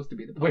was supposed to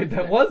be the pause. Wait,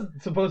 that was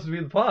supposed to be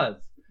the pause.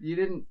 You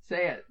didn't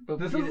say it. But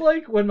this is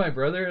like when my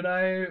brother and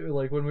I,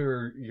 like when we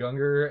were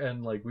younger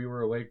and like we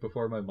were awake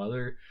before my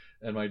mother,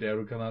 and my dad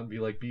would come out and be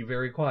like, "Be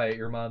very quiet,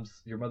 your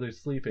mother's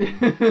sleeping."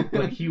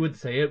 But he would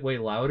say it way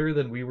louder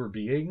than we were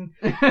being.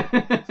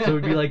 So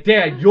we'd be like,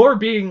 "Dad, you're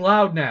being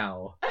loud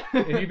now."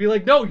 And he'd be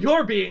like, "No,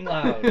 you're being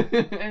loud."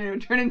 And it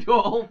would turn into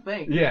a whole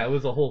thing. Yeah, it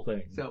was a whole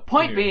thing. So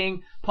point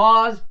being,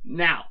 pause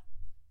now.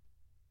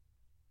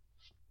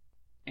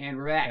 And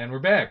we're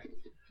back.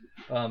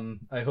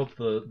 I hope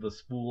the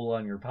spool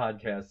on your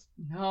podcast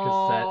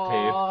cassette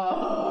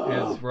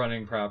tape is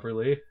running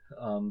properly.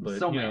 But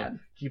so mad.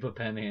 Keep a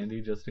pen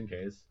handy just in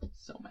case.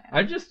 So mad.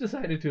 I've just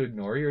decided to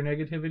ignore your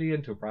negativity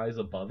and to rise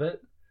above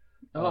it.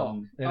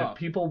 If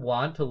people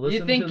want to listen,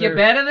 you think you're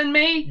better than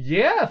me?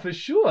 Yeah, for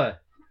sure.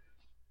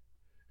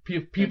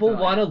 If people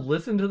want to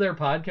listen to their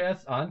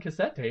podcasts on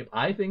cassette tape,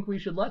 I think we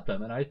should let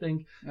them, and I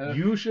think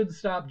you should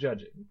stop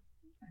judging.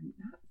 I'm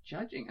not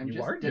judging. I'm you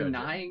just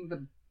denying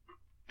the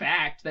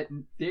fact that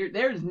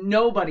there's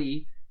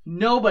nobody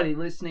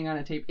listening on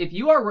a tape. If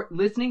you are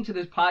listening to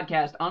this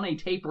podcast on a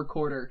tape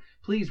recorder,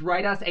 please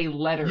write us a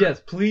letter.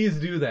 Yes, please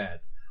do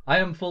that. I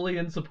am fully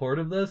in support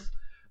of this.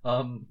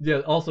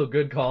 Also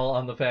good call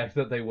on the fact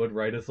that they would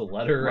write us a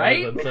letter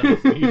rather than send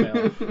us an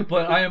email.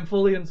 But I am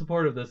fully in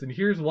support of this, and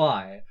here's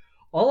why.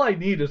 All I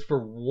need is for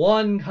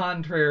one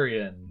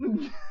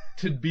contrarian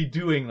to be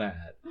doing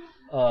that.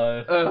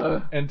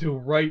 And to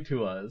write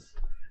to us.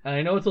 And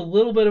I know it's a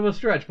little bit of a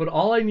stretch, but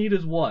all I need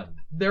is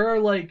one. There are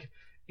like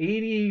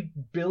 80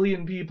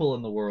 billion people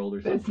in the world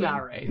or something. That's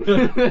not right.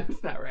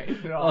 That's not right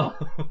at all.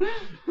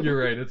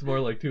 You're right. It's more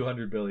like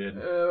 200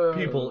 billion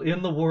people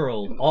in the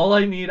world. All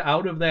I need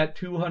out of that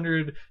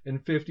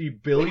 250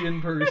 billion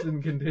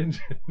person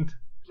contingent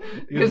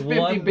is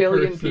 50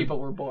 billion people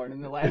were born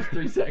in the last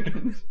 3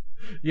 seconds.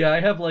 Yeah, I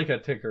have like a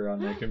ticker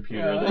on my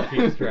computer that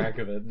keeps track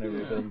of it and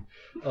everything.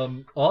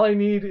 All I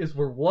need is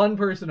for one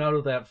person out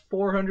of that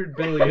 400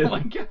 billion oh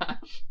my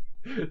gosh.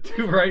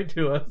 to write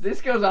to us.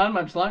 This goes on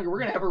much longer. We're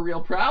going to have a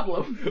real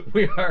problem.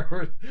 We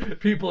are.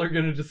 People are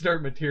going to just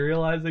start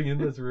materializing in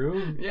this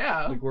room.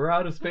 Yeah. Like, we're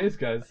out of space,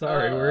 guys.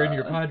 Sorry, we're in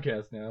your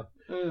podcast now.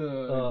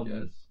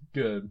 Yes.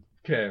 Good.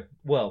 Okay.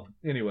 Well,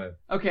 anyway.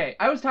 Okay,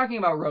 I was talking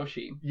about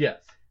Roshi.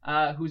 Yes.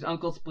 Whose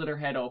uncle split her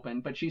head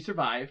open, but she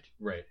survived.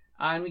 Right.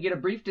 And we get a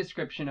brief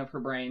description of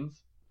her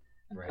brains.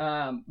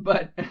 Right.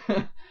 But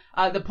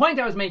the point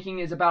I was making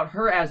is about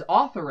her as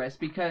authoress,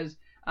 because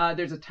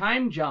there's a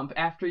time jump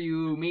after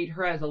you meet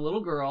her as a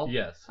little girl.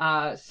 Yes.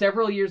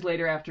 Several years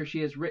later after she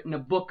has written a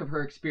book of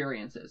her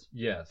experiences.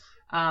 Yes.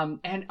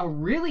 And a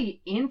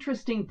really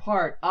interesting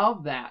part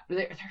of that,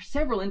 there are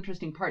several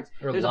interesting parts.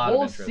 There's a lot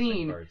whole of interesting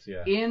scene parts,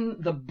 yeah. in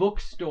the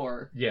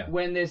bookstore Yeah.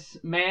 when this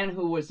man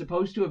who was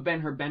supposed to have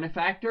been her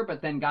benefactor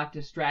but then got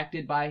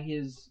distracted by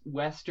his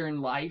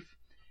Western life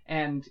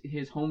and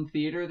his home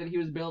theater that he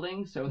was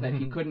building so that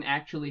he couldn't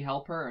actually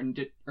help her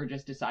or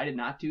just decided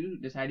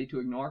to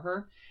ignore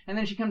her. And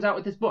then she comes out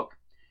with this book.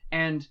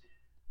 And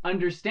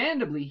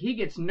understandably, he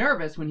gets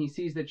nervous when he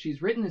sees that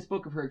she's written this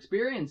book of her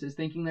experiences,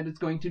 thinking that it's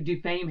going to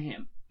defame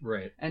him.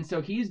 Right. And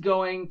so he's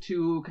going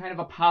to kind of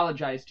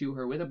apologize to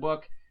her with a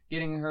book,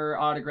 getting her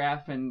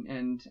autograph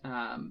and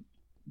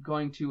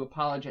going to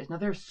apologize. Now,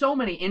 there's so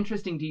many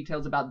interesting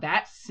details about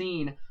that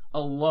scene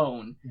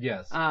alone.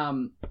 Yes.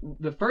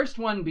 The first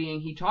one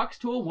being he talks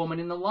to a woman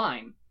in the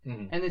line.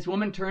 Mm-hmm. And this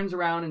woman turns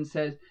around and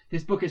says,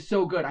 "This book is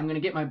so good, I'm going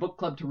to get my book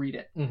club to read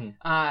it." Mm-hmm.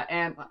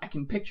 And I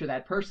can picture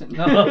that person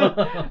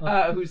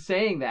who's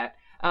saying that.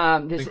 I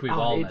think we've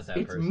all met that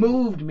it's person.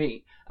 moved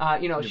me.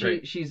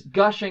 Right. She's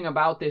gushing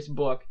about this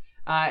book.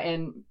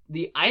 And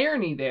the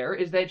irony there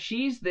is that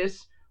she's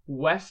this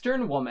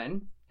Western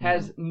woman,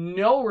 has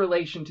no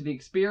relation to the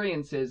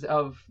experiences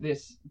of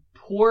this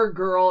poor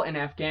girl in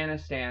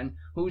Afghanistan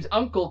whose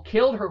uncle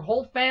killed her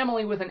whole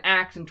family with an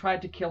axe and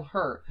tried to kill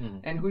her,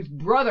 and whose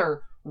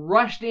brother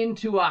rushed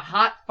into a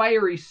hot,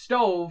 fiery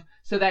stove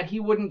so that he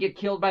wouldn't get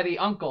killed by the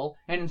uncle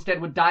and instead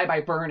would die by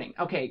burning.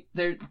 Okay,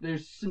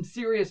 there's some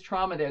serious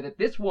trauma there that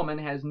this woman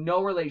has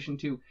no relation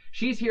to.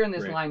 She's here in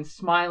this line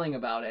smiling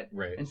about it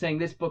and saying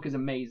this book is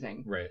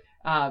amazing. Right.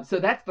 So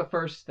that's the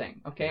first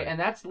thing, okay? Right. And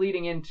that's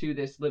leading into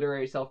this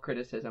literary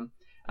self-criticism.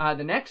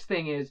 The next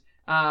thing is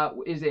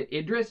it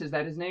Idris? Is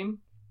that his name?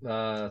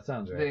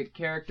 Sounds right. The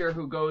character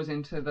who goes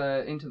into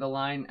the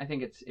line, I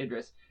think it's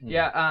Idris.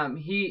 Yeah,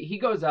 he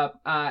goes up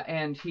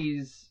and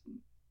he's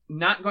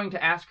not going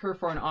to ask her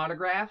for an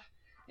autograph.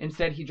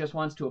 Instead, he just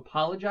wants to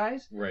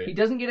apologize. Right. He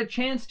doesn't get a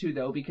chance to,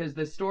 though, because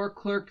the store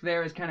clerk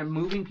there is kind of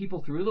moving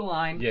people through the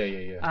line.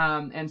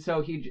 Yeah. And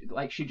so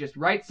she just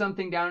writes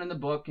something down in the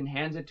book and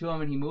hands it to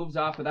him, and he moves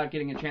off without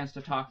getting a chance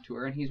to talk to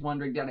her. And he's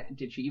wondering,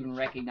 did she even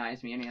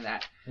recognize me? Any of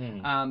that?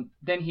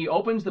 Then he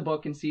opens the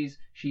book and sees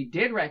she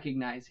did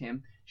recognize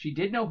him. She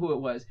did know who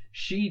it was.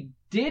 She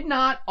did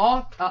not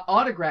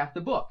autograph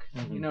the book.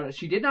 You notice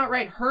she did not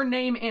write her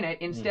name in it.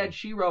 Instead,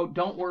 she wrote,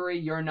 "Don't worry,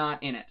 you're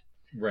not in it."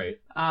 Right.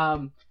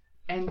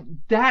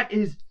 And that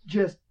is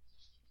just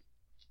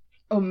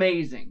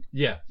amazing.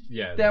 Yeah.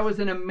 That was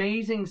an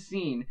amazing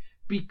scene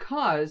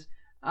because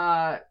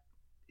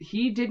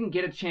he didn't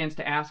get a chance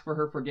to ask for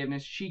her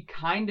forgiveness. She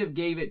kind of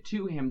gave it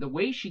to him. The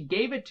way she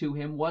gave it to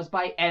him was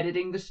by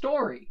editing the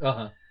story.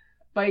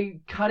 By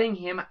cutting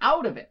him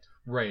out of it.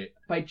 Right.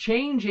 By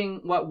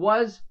changing what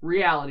was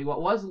reality,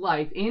 what was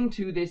life,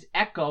 into this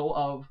echo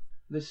of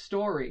the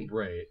story.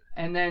 Right.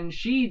 And then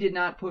she did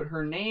not put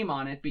her name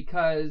on it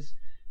because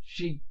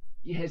she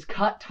has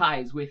cut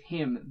ties with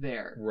him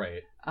there.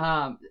 Right.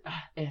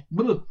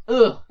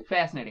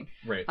 Fascinating.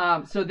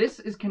 Right. So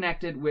this is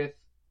connected with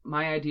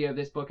my idea of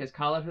this book as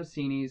Khaled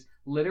Hosseini's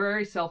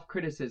literary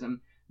self-criticism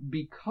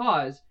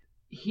because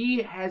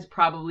he has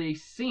probably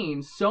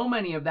seen so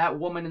many of that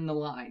woman in the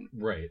line.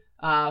 Right.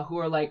 Who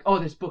are like, "Oh,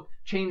 this book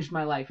changed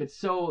my life. It's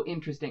so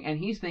interesting." And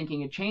he's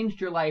thinking, it changed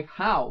your life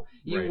how?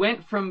 You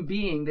went from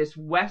being this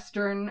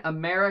Western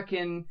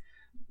American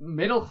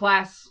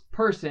middle-class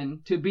person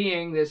to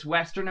being this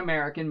Western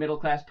American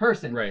middle-class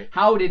person. Right.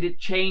 How did it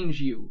change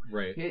you?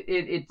 Right.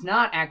 It's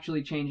not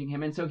actually changing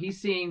him. And so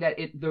he's seeing that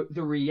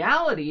the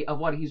reality of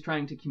what he's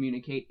trying to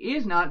communicate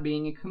is not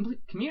being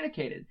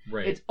communicated.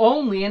 Right. It's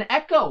only an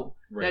echo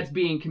that's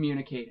being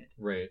communicated.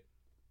 Right.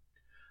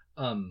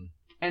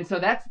 And so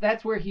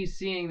that's where he's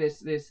seeing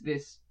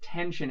this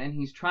tension, and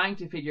he's trying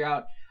to figure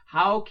out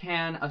how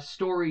can a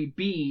story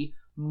be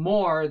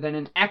more than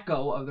an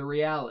echo of the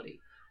reality.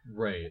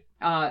 Right.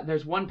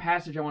 There's one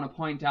passage I want to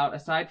point out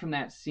aside from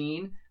that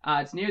scene.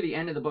 It's near the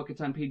end of the book.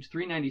 It's on page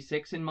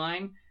 396 in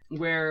mine,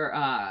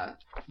 where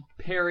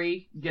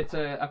Perry gets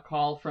a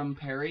call from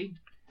Perry.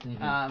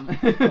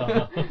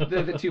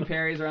 The two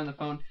Perrys are on the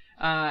phone.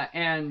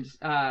 And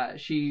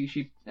she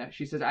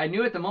says, "I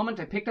knew at the moment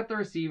I picked up the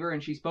receiver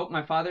and she spoke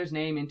my father's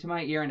name into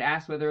my ear and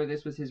asked whether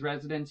this was his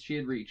residence she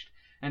had reached.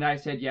 And I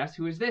said, 'Yes,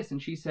 who is this?'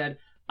 And she said,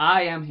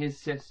 'I am his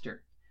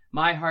sister.'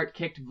 My heart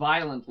kicked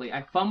violently.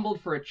 I fumbled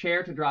for a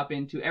chair to drop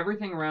into.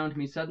 Everything around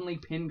me suddenly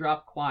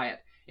pin-drop quiet.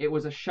 It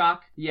was a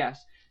shock,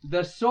 yes.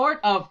 The sort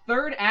of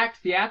third act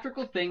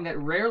theatrical thing that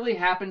rarely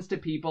happens to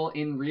people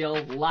in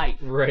real life."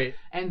 Right.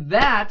 And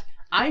that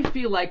I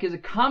feel like is a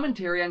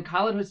commentary on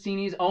Khaled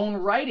Hosseini's own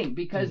writing,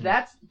 because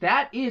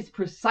that is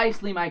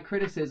precisely my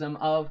criticism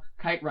of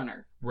Kite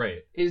Runner. Right.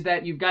 Is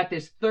that you've got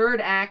this third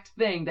act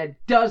thing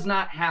that does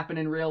not happen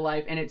in real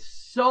life, and it's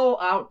so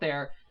out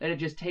there that it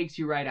just takes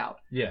you right out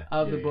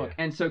of the book.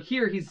 And so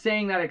here he's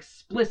saying that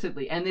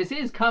explicitly, and this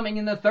is coming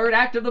in the third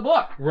act of the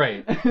book.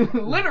 Right.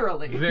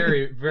 Literally.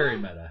 Very, very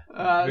meta.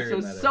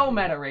 So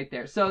meta right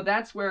there. So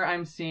that's where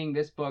I'm seeing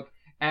this book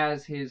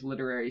as his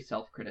literary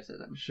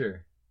self-criticism.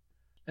 Sure.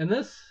 And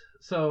this,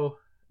 so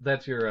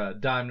that's your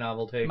dime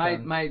novel take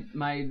on...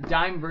 My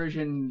dime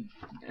version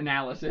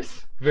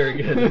analysis.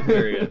 Very good,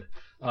 very good.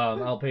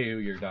 I'll pay you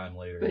your dime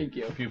later. Thank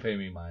you. If you pay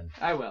me mine.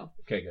 I will.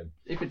 Okay, good.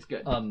 If it's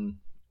good.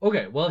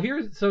 Okay, well here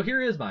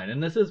is mine,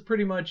 and this is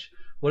pretty much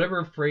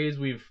whatever phrase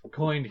we've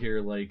coined here,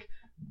 like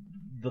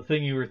the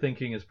thing you were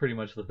thinking is pretty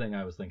much the thing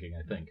I was thinking,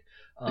 I think.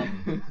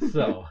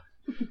 So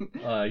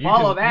you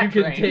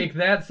can take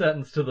that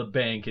sentence to the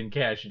bank and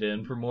cash it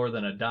in for more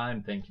than a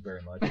dime, thank you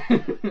very much.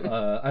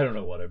 I don't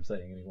know what I'm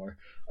saying anymore.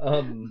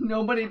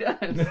 Nobody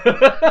does.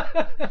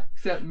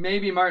 Except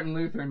maybe Martin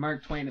Luther and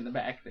Mark Twain in the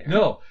back there.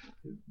 No.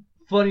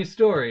 Funny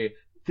story,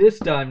 this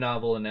dime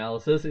novel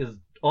analysis is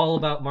all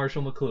about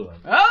Marshall McLuhan.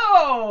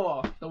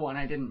 Oh! The one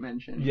I didn't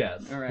mention.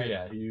 Yes. All right.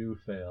 Yeah, you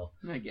fail.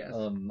 I guess.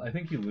 I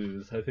think you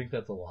lose. I think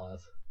that's a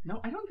loss. No,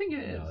 I don't think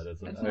it is. No, it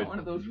isn't. That's not one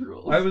of those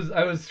rules.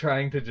 I was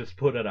trying to just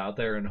put it out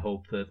there and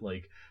hope that,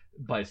 like,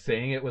 by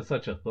saying it with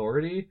such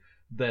authority,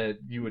 that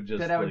you would just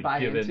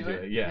give into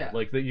it. Yeah,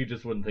 like that you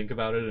just wouldn't think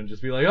about it and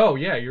just be like, oh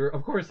yeah,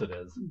 of course it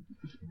is.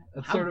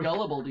 That's How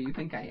gullible do you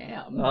think I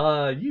am?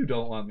 You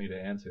don't want me to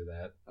answer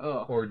that.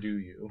 Oh. Or do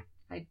you?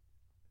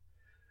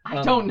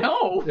 I don't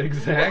know.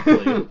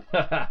 Exactly.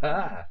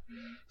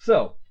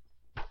 So,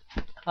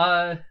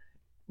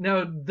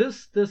 now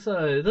this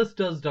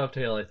does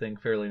dovetail, I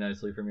think, fairly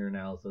nicely from your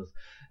analysis,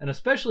 and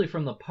especially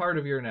from the part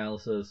of your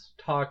analysis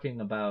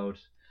talking about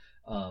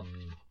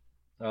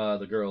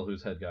the girl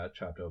whose head got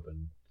chopped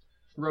open.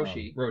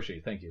 Roshi.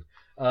 Roshi, thank you.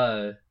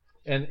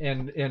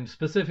 And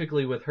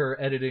specifically with her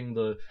editing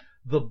the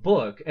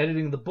book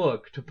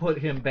to put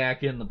him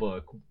back in the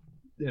book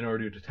in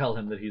order to tell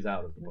him that he's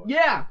out of the book.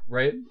 Yeah.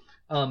 Right?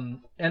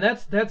 And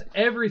that's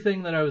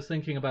everything that I was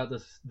thinking about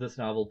this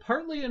novel,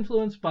 partly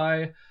influenced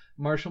by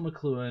Marshall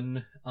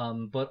McLuhan,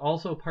 but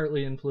also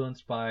partly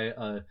influenced by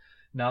a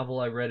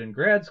novel I read in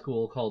grad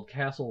school called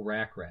Castle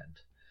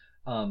Rackrent.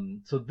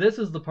 So this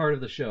is the part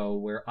of the show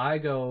where I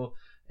go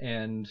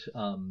and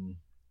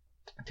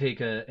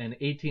take an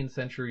 18th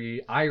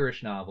century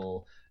Irish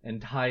novel and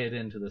tie it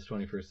into this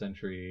 21st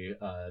century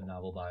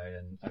novel by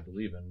I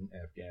believe an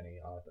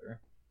Afghani author.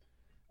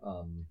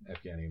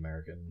 Afghani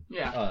American.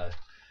 Yeah.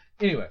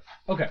 Anyway,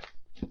 okay.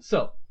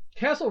 So,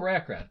 Castle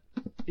Rackrent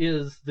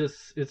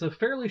it's a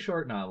fairly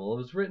short novel. It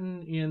was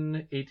written in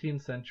the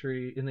 18th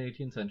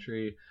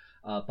century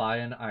by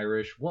an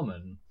Irish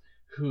woman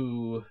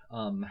who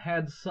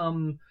had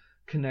some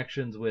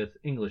connections with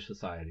English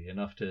society,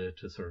 enough to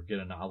sort of get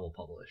a novel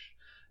published.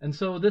 And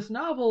so this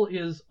novel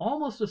is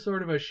almost a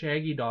sort of a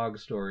Shaggy Dog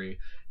story,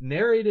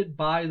 narrated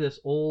by this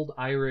old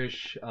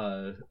Irish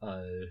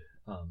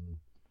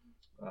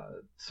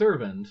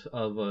servant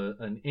of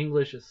an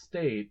English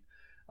estate.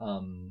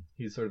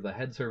 He's sort of the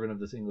head servant of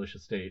this English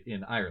estate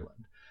in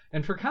Ireland.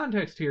 And for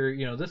context here,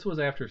 this was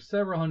after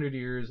several hundred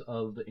years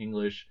of the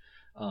English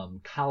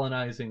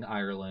colonizing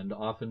Ireland,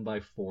 often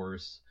by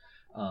force.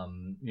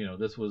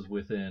 This was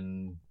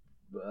within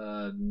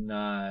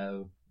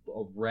around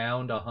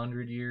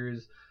 100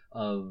 years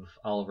of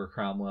Oliver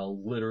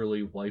Cromwell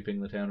literally wiping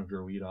the town of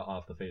Drogheda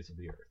off the face of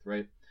the earth,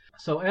 right?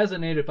 So as a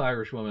native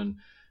Irish woman,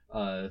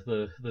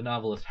 the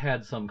novelist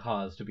had some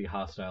cause to be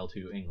hostile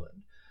to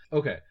England.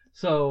 Okay,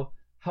 so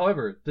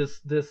however,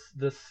 this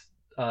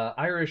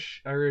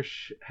Irish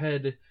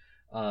head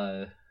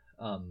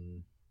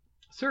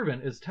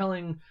servant is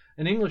telling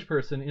an English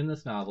person in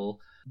this novel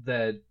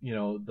that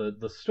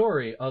the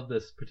story of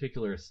this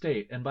particular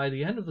estate, and by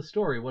the end of the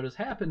story, what has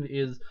happened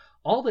is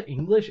all the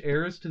English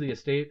heirs to the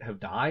estate have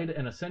died,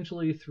 and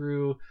essentially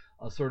through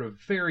a sort of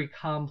very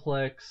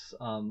complex,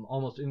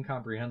 almost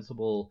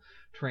incomprehensible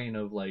train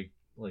of like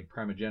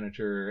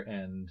primogeniture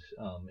and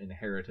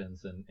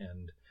inheritance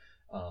and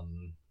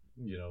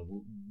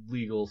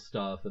legal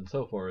stuff and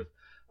so forth,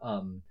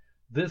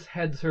 this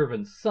head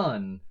servant's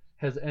son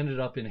has ended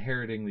up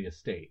inheriting the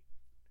estate.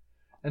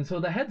 And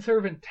so the head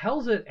servant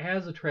tells it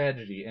as a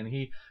tragedy, and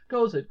he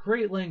goes at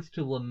great lengths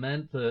to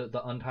lament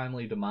the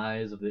untimely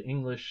demise of the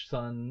English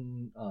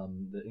son,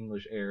 the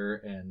English heir,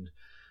 and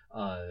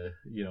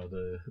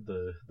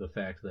the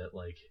fact that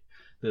like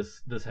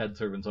this head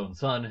servant's own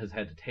son has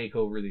had to take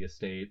over the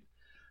estate.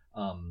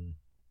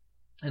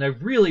 And I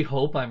really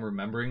hope I'm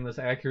remembering this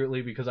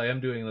accurately, because I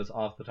am doing this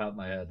off the top of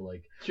my head.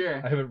 Like,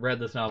 sure, I haven't read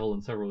this novel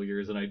in several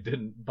years, and I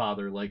didn't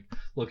bother like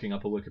looking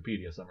up a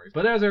Wikipedia summary.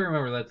 But as I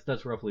remember,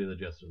 that's roughly the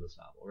gist of this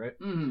novel, right?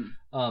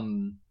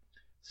 Mm-hmm.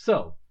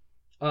 So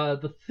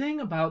the thing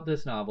about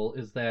this novel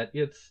is that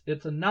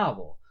it's a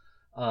novel,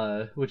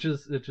 which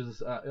is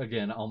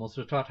again almost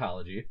a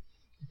tautology,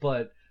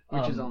 but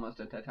Which is almost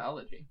a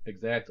tautology.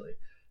 Exactly.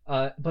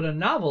 But a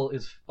novel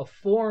is a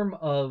form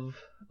of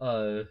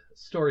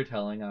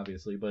storytelling,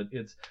 obviously, but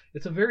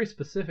it's a very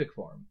specific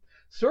form.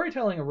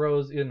 Storytelling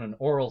arose in an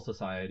oral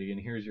society,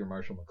 and here's your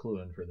Marshall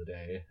McLuhan for the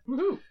day.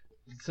 Woohoo!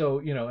 So,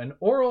 an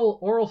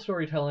oral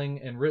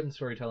storytelling and written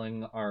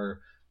storytelling are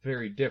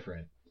very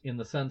different in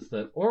the sense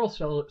that oral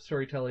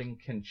storytelling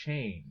can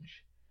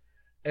change.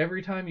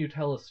 Every time you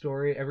tell a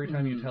story, every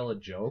time you tell a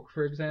joke,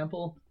 for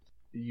example,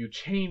 you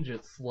change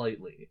it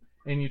slightly.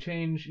 And you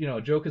change, a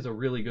joke is a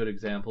really good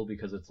example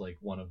because it's like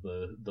one of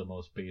the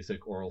most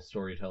basic oral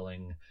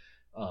storytelling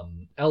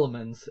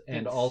elements,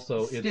 and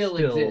also it's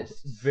still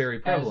very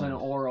prevalent.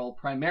 As an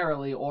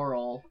primarily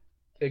oral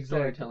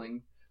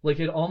storytelling. Like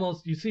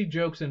you see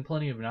jokes in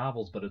plenty of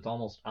novels, but it's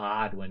almost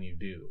odd when you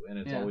do, and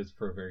it's always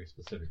for a very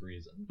specific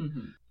reason.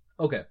 Mm-hmm.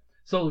 Okay,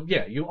 so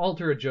yeah, you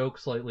alter a joke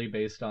slightly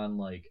based on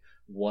like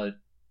what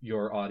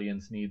your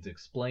audience needs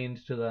explained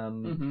to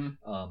them,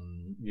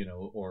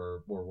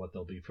 or what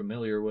they'll be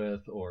familiar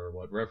with, or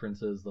what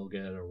references they'll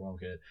get or won't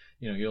get.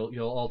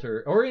 You'll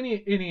alter, or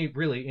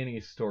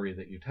any story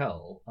that you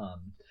tell.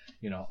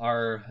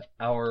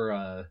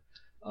 Our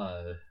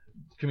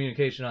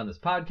communication on this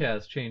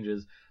podcast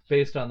changes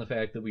based on the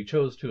fact that we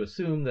chose to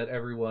assume that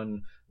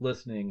everyone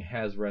listening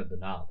has read the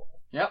novel.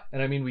 Yep.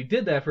 And I mean, we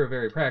did that for a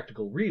very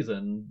practical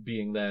reason,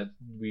 being that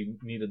we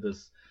needed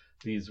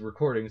these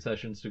recording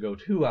sessions to go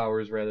 2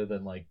 hours rather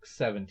than like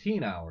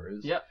 17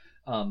 hours. Yep.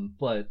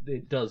 But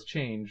it does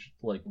change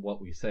like what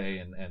we say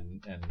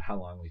and how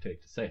long we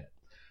take to say it.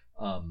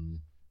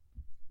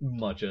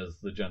 Much as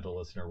the gentle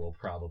listener will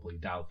probably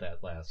doubt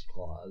that last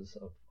clause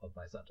of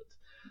my sentence.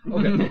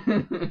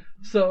 Okay.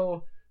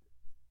 So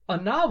a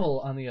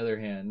novel, on the other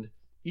hand,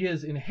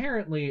 is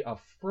inherently a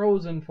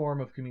frozen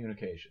form of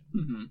communication.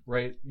 Mm-hmm.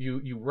 Right?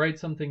 You write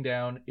something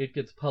down, it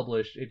gets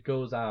published, it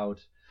goes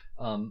out.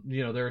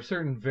 There are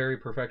certain very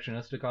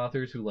perfectionistic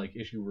authors who like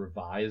issue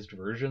revised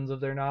versions of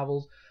their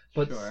novels,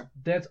 but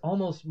that's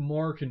almost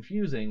more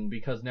confusing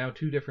because now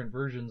two different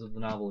versions of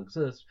the novel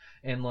exist,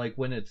 and like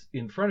when it's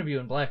in front of you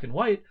in black and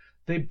white,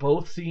 they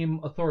both seem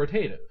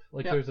authoritative.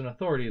 Like there's an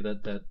authority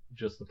that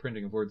just the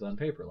printing of words on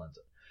paper lends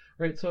it.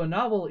 Right? So a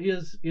novel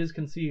is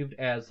conceived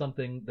as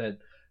something that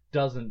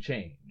doesn't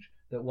change.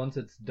 That once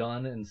it's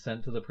done and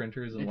sent to the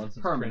printers and once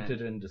it's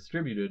printed and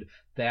distributed,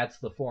 that's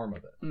the form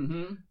of it.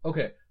 Mm-hmm.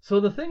 Okay, so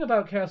the thing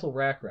about Castle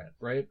Rackrent,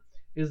 right,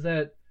 is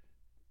that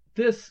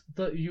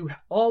you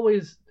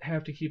always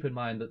have to keep in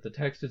mind that the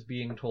text is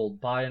being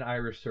told by an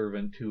Irish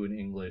servant to an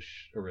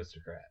English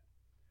aristocrat.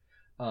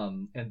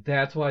 And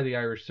that's why the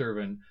Irish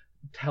servant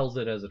tells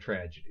it as a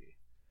tragedy.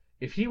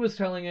 If he was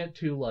telling it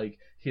to, like,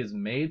 his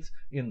mates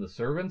in the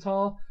servants'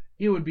 hall,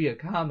 it would be a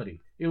comedy.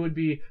 It would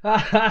be, ha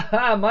ha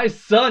ha, my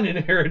son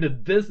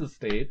inherited this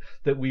estate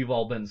that we've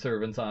all been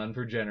servants on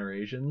for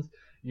generations.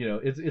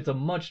 It's a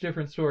much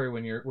different story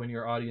when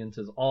your audience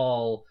is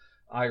all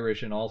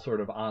Irish and all sort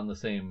of on the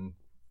same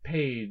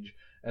page,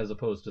 as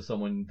opposed to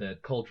someone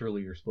that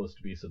culturally you're supposed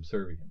to be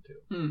subservient to.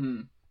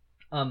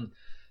 Mm-hmm.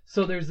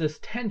 So there's this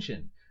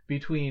tension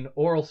between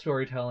oral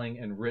storytelling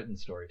and written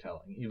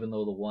storytelling, even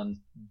though the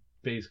one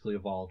basically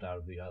evolved out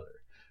of the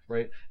other,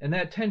 right? And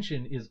that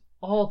tension is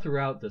all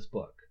throughout this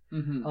book.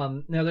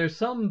 Mm-hmm. Now there's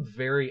some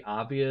very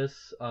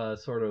obvious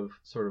sort of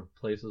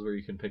places where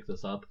you can pick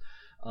this up.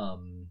 Right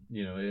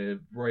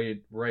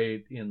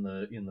in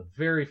the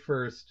very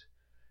first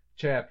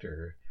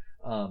chapter,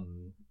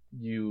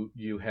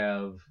 you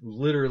have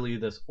literally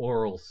this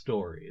oral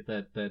story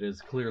that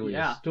is clearly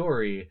a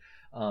story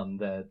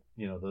that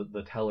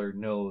the teller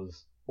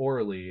knows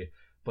orally,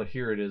 but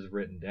here it is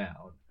written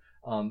down.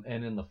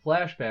 And in the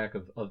flashback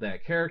of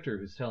that character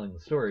who's telling the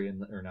story,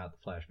 or not the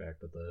flashback,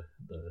 but the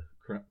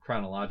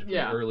chronologically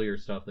earlier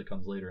stuff that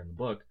comes later in the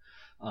book,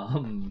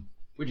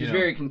 which is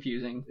very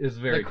confusing.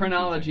 The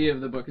chronology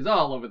of the book is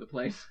all over the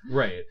place.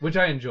 Right, which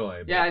I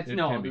enjoy. Yeah, it's a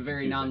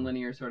very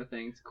non-linear sort of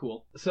thing. It's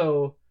cool.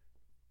 So,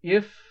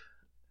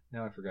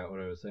 now I forgot what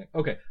I was saying.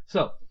 Okay,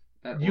 so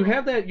you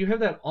have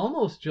that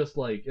almost just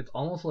like, it's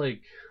almost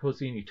like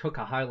Hosseini took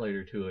a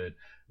highlighter to it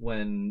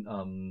when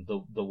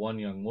the one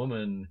young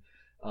woman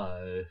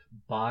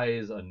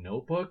buys a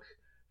notebook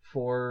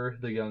for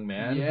the young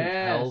man who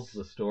tells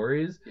the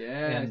stories,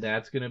 and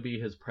that's going to be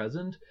his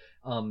present,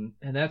 and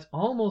that's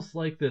almost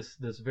like this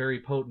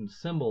very potent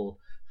symbol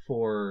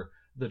for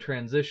the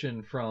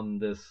transition from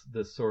this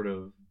sort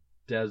of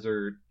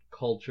desert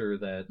culture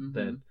that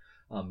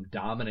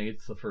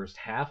dominates the first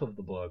half of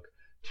the book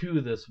to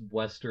this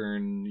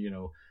Western,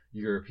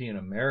 European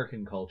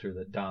American culture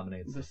that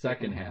dominates the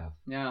second half.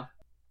 Yeah.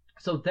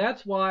 So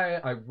that's why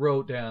I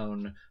wrote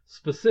down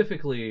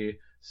specifically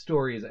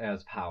stories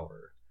as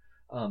power.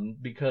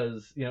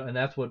 Because, and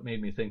that's what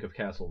made me think of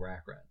Castle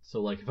Rackrent. So,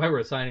 like, if I were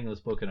assigning this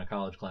book in a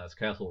college class,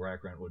 Castle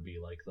Rackrent would be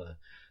like the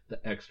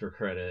extra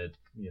credit,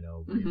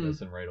 read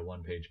this and write a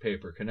one-page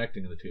paper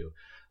connecting the two.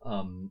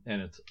 And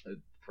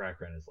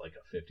Rackrent is like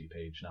a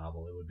 50-page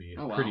novel. It would be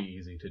pretty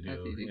easy to do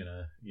in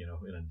a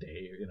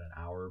day, in an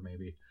hour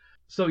maybe.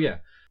 So yeah,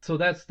 so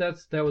that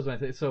was my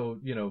thing.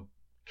 So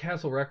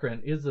Castle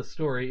Recrant is a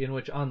story in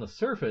which on the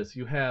surface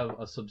you have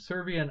a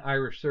subservient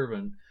Irish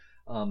servant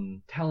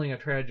telling a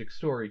tragic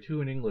story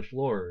to an English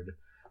lord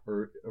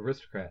or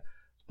aristocrat.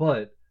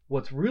 But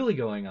what's really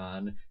going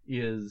on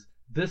is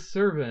this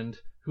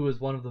servant, who is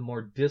one of the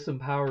more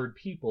disempowered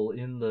people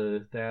in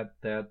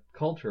that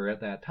culture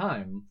at that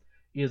time,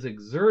 is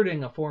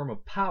exerting a form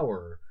of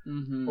power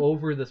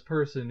over this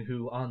person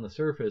who on the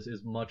surface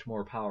is much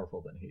more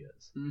powerful than he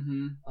is.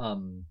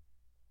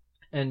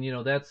 And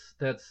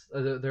that's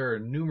there are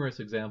numerous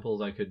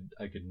examples I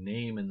could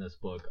name in this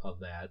book of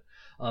that.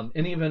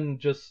 And even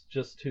just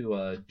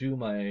to do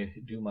my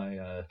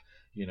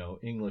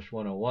English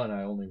 101,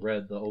 I only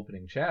read the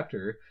opening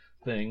chapter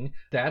thing.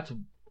 That's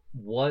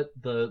what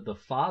the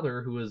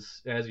father, who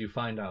is, as you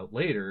find out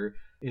later,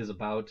 is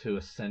about to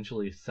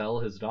essentially sell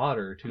his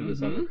daughter to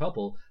this other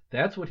couple.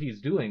 That's what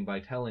he's doing by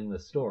telling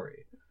this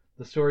story.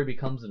 The story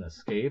becomes an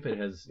escape. It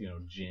has,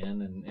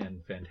 djinn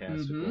and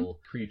fantastical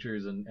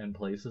creatures and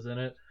places in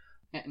it.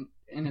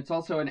 And it's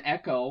also an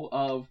echo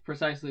of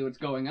precisely what's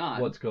going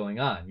on. What's going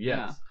on, yes.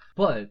 Yeah.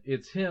 But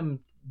it's him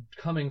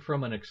coming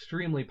from an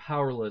extremely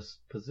powerless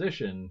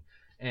position,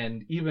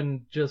 and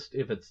even just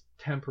if it's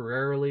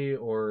temporarily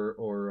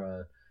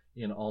or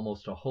in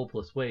almost a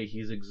hopeless way,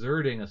 he's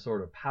exerting a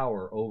sort of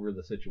power over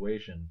the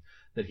situation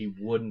that he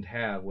wouldn't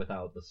have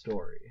without the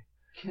story.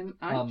 Can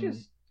I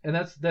just... And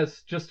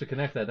that's just to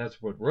connect that.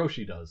 That's what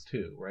Roshi does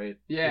too, right?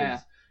 Yeah.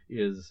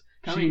 Is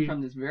coming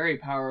from this very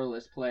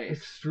powerless place,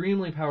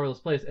 extremely powerless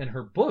place, and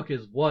her book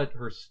is what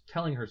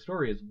telling her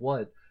story is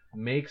what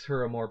makes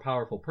her a more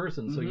powerful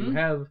person. So you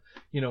have,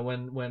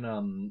 when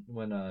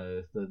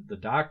the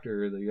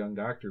doctor, the young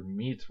doctor,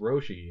 meets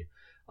Roshi,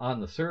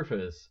 on the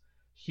surface,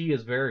 he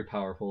is very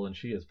powerful and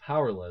she is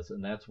powerless,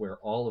 and that's where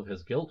all of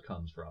his guilt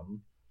comes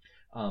from.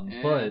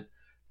 But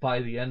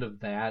by the end of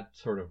that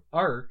sort of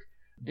arc,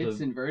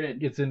 it's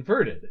inverted. It's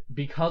inverted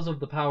because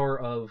of the power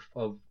of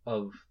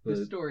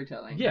the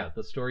storytelling. Yeah,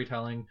 the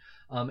storytelling.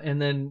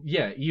 And then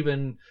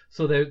even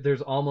so,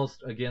 there's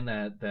almost again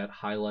that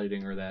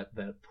highlighting or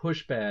that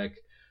pushback,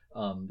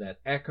 that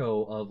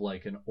echo of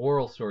like an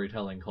oral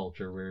storytelling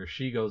culture where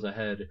she goes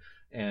ahead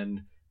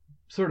and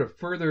sort of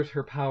furthers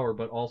her power,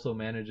 but also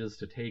manages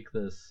to take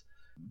this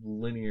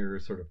linear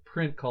sort of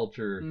print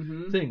culture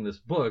thing, this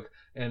book,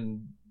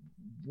 and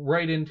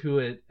right into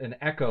it an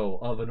echo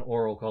of an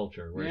oral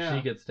culture where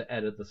she gets to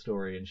edit the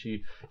story and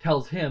she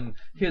tells him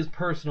his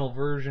personal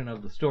version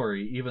of the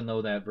story, even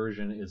though that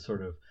version is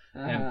sort of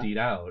emptied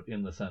out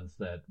in the sense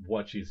that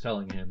what she's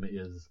telling him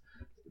is,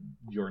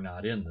 you're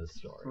not in this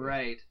story.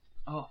 Right.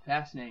 Oh,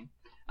 fascinating.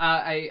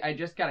 I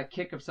just got a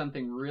kick of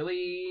something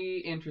really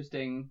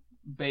interesting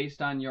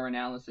based on your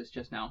analysis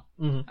just now.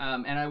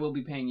 And I will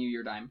be paying you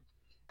your dime.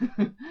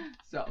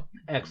 So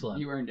excellent.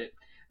 You earned it.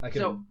 I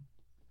can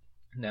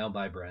now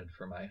buy bread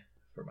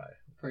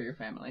for your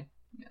family.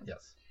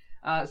 Yes.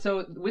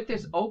 So with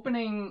this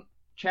opening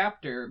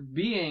chapter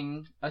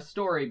being a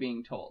story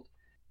being told,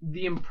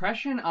 the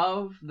impression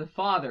of the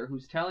father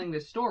who's telling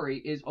this story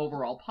is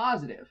overall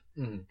positive,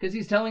 because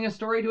he's telling a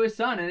story to his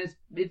son, and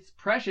it's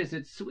precious,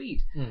 it's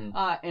sweet,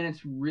 and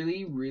it's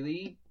really,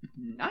 really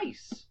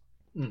nice.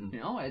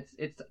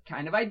 It's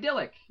kind of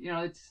idyllic.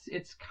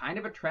 It's kind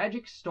of a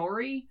tragic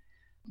story,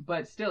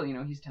 but still,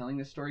 he's telling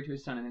this story to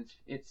his son, and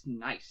it's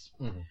nice.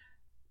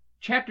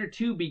 Chapter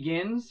 2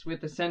 begins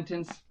with the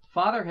sentence,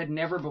 "Father had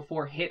never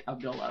before hit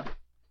Abdullah."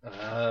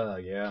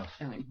 Yeah.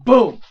 And like,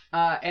 boom!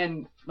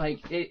 And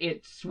like,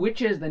 it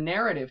switches the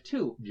narrative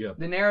too. Yep.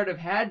 The narrative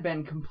had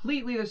been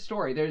completely the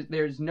story.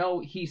 There's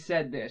no, he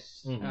said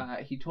this,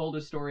 he told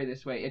a story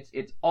this way.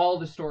 It's all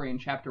the story in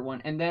chapter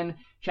 1. And then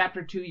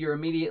chapter 2, you're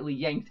immediately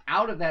yanked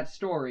out of that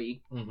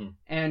story,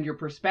 and your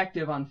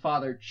perspective on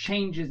Father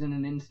changes in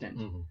an instant.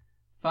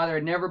 Father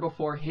had never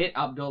before hit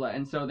Abdullah,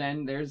 and so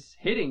then there's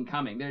hitting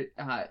coming.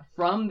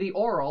 From the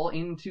oral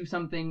into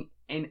something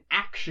in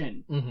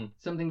action,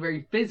 something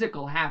very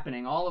physical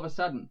happening all of a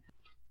sudden.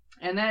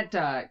 And that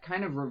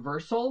kind of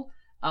reversal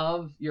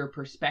of your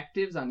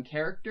perspectives on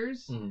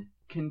characters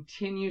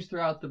continues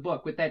throughout the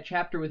book. With that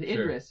chapter with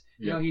Idris,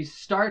 he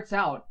starts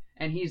out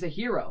and he's a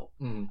hero,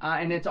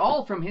 and it's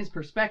all from his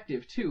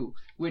perspective too,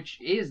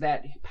 which is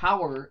that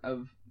power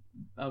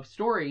of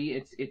story.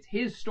 It's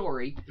his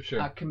story,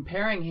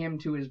 comparing him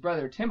to his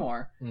brother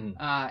Timur,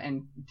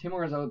 and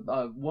Timur is a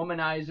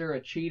womanizer, a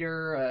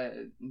cheater,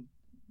 a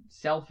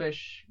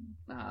selfish,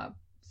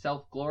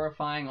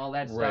 self-glorifying, all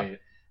that stuff.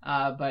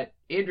 But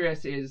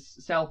Idris is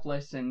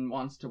selfless and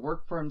wants to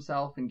work for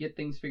himself and get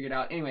things figured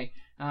out. Anyway,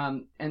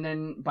 and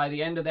then by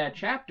the end of that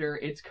chapter,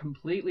 it's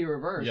completely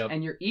reversed,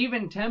 and you're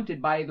even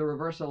tempted by the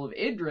reversal of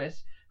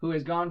Idris, who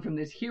has gone from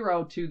this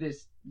hero to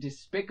this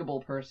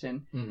despicable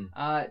person,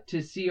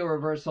 to see a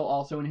reversal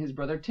also in his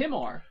brother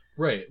Timur.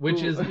 Right,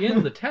 which is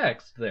in the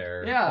text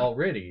there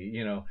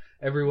already.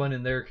 Everyone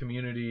in their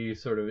community,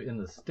 sort of in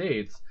the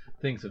States,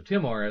 thinks of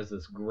Timur as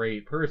this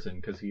great person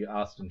because he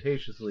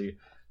ostentatiously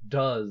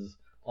does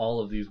all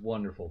of these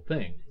wonderful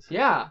things.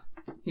 Yeah,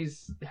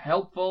 He's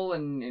helpful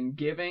and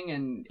giving,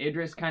 and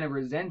Idris kind of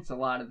resents a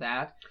lot of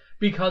that.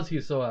 Because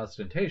he's so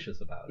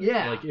ostentatious about it.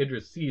 Yeah. Like,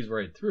 Idris sees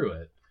right through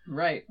it.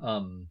 Right.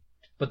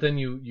 But then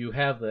you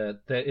have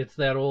that it's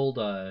that old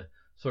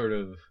sort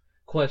of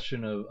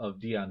question of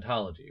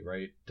deontology,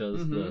 right?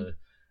 Does the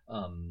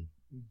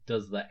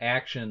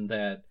action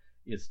that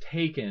is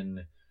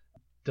taken,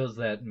 does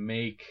that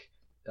make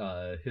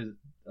his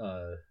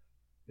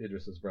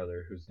Idris's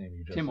brother, whose name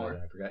you just Timur.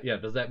 said, I forgot. Yeah,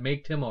 does that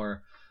make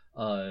Timur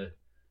a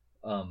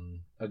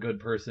good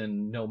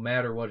person no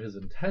matter what his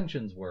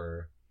intentions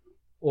were,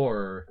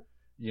 or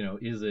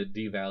is it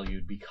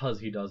devalued because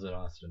he does it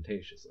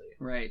ostentatiously?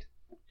 Right.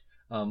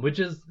 Which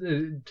is,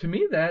 to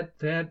me,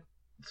 that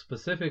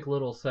specific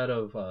little set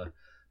of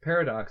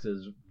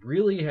paradoxes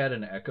really had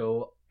an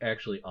echo,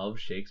 actually, of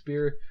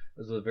Shakespeare.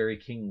 There's a very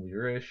King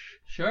Lear-ish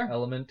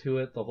element to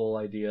it. The whole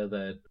idea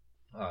that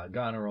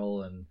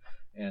Goneril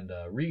and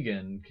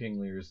Regan,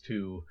 King Lear's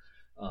two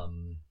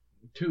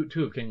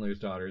of King Lear's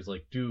daughters,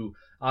 like, do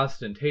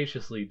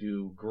ostentatiously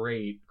do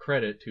great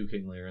credit to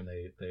King Lear, and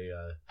they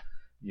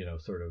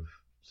sort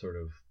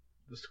of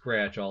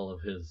scratch all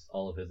of his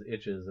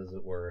itches, as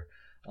it were.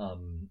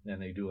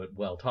 And they do it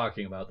while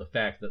talking about the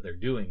fact that they're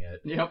doing it.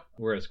 Yep.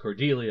 Whereas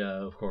Cordelia,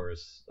 of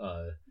course,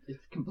 is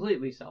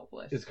completely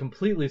selfless. Is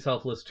completely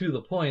selfless to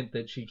the point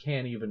that she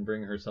can't even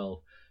bring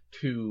herself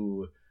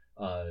to,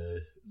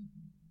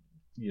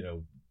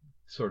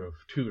 sort of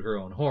toot her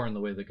own horn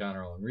the way that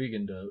Goneril and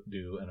Regan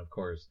do. And of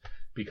course,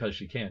 because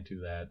she can't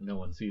do that, no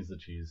one sees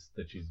that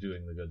she's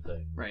doing the good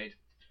thing. Right.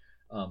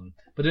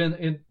 But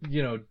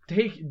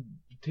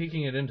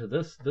taking it into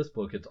this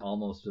book, it's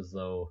almost as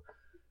though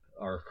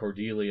our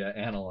Cordelia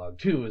analog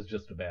too is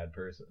just a bad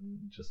person,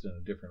 just in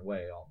a different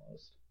way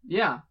almost.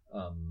 Yeah.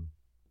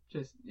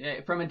 Just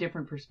from a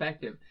different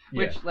perspective.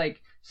 Which,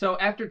 so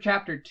after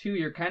chapter 2,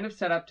 you're kind of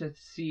set up to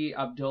see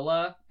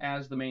Abdullah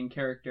as the main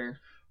character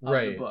of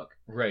the book.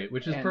 Right.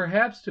 Which is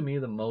perhaps to me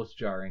the most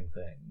jarring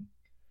thing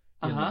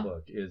in the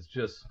book, is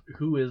just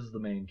who is the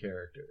main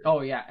character.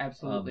 Oh yeah,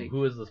 absolutely.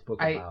 Who is this book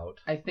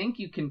about? I think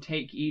you can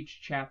take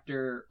each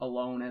chapter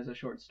alone as a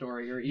short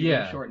story or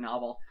even a short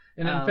novel.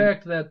 And in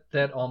fact,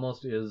 that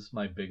almost is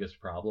my biggest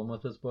problem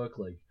with this book.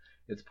 Like,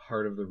 it's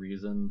part of the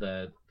reason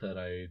that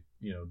I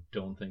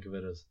don't think of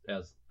it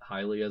as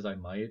highly as I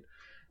might.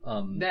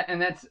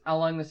 That's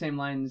along the same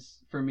lines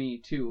for me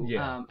too.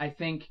 Yeah. I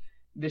think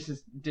this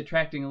is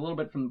detracting a little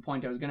bit from the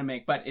point I was going to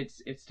make, but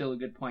it's still a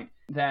good point,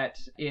 that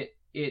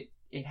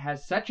it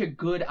has such a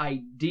good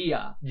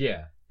idea.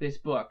 Yeah. This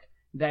book,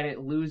 that it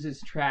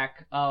loses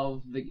track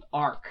of the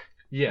arc.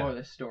 Yeah. For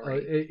the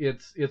story.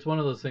 It's one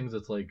of those things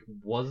that's like,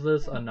 was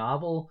this a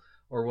novel,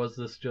 or was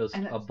this just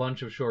a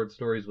bunch of short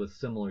stories with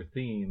similar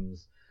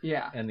themes?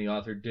 Yeah. And the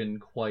author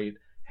didn't quite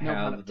know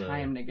how to tie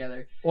them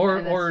together.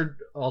 Or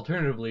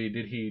alternatively,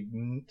 did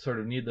he sort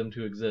of need them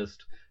to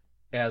exist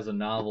as a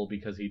novel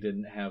because he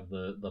didn't have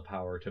the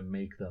power to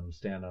make them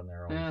stand on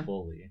their own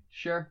fully?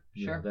 Sure.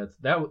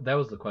 That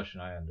was the question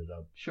I ended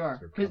up. Sure.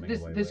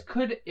 Because this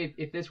could,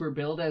 if this were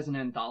billed as an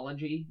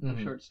anthology of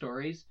short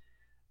stories,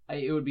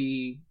 it would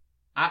be.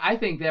 I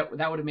think that would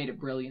have made it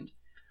brilliant.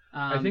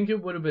 I think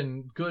it would have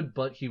been good,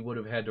 but he would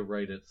have had to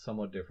write it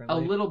somewhat differently.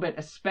 A little bit,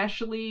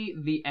 especially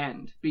the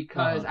end,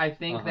 because I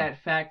think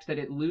that fact that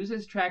it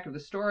loses track of the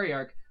story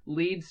arc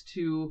leads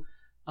to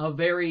a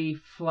very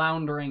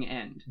floundering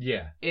end.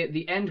 Yeah.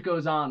 The end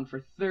goes on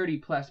for 30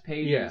 plus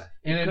pages. Yeah,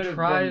 and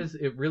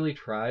it really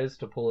tries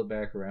to pull it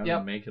back around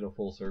and make it a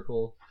full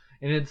circle.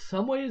 And in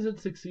some ways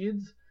it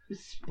succeeds.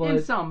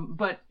 In some,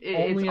 but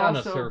only it's on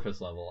also, a surface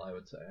level, I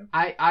would say.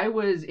 I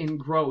was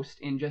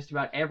engrossed in just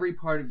about every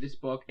part of this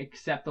book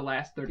except the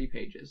last 30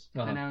 pages,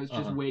 and I was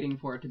just waiting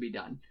for it to be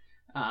done.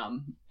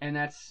 And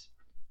that's,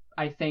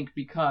 I think,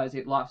 because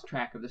it lost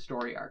track of the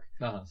story arc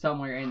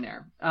somewhere in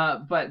there.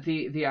 But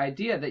the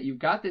idea that you've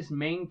got this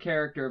main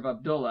character of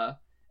Abdullah,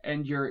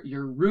 and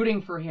you're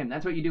rooting for him.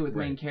 That's what you do with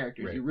main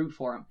characters. Right. You root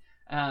for him.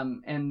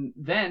 And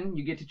then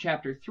you get to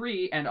chapter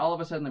 3, and all of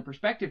a sudden the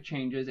perspective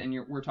changes, and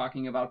we're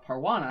talking about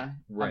Parwana,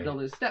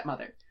 Abdullah's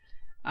stepmother,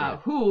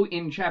 who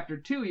in chapter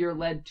 2 you're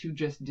led to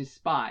just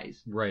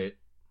despise. Right.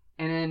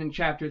 And then in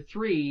chapter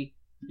 3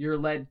 you're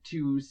led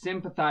to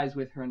sympathize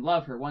with her and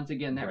love her. Once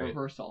again, that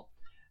reversal.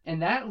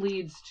 And that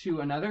leads to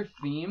another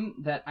theme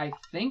that I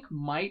think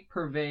might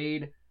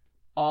pervade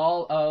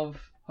all of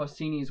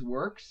Hosseini's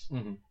works.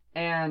 Mm-hmm.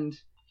 And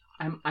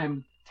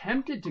I'm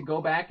tempted to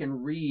go back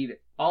and read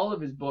all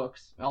of his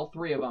books, all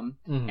 3 of them,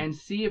 and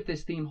see if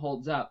this theme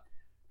holds up.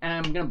 And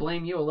I'm going to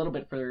blame you a little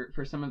bit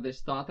for some of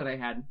this thought that I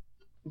had,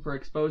 for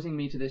exposing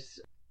me to this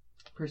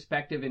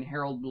perspective in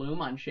Harold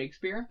Bloom on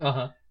Shakespeare.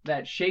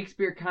 That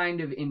Shakespeare kind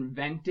of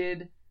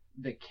invented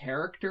the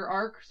character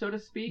arc, so to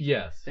speak.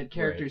 Yes. That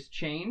characters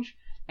change.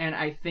 And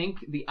I think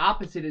the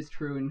opposite is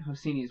true in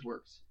Hosseini's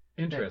works.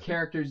 Interesting. That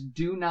characters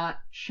do not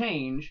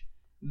change.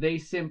 They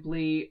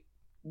simply...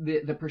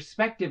 The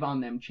perspective on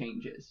them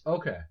changes.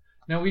 Okay.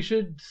 Now we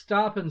should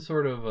stop and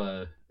sort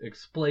of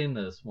explain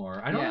this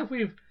more. I don't know if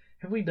we've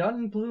Have we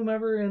done Bloom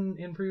ever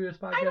in previous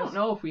podcasts? I don't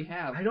know if we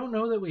have. I don't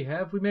know that we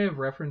have. We may have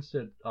referenced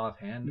it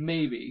offhand.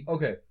 Maybe.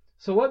 Okay,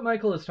 so what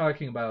Michael is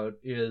talking about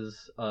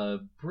is a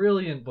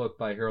brilliant book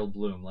by Harold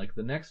Bloom. Like,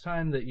 the next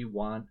time that you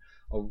want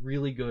a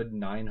really good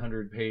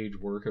 900-page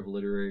work of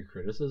literary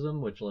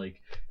criticism, which, like,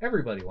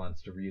 everybody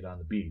wants to read on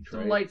the beach, It's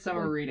right? light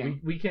summer Like,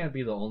 reading. We can't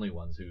be the only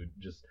ones who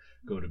just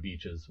go to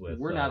beaches with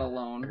We're not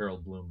alone.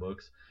 Harold Bloom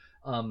books.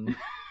 Ugh.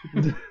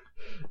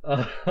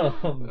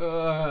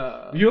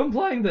 You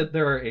implying that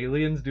there are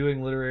aliens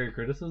doing literary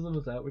criticism?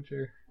 Is that what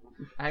you're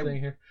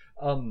saying here?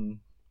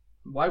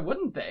 Why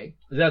wouldn't they?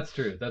 That's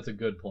true. That's a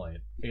good point.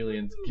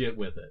 Aliens, get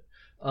with it.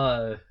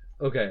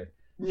 Okay.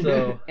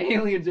 So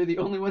aliens are the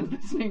only ones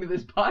listening to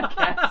this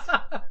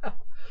podcast.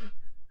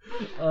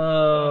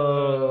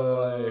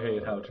 Oh, I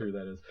hate how true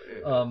that is.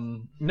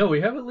 No,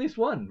 we have at least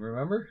one.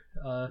 Remember?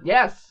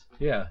 Yes.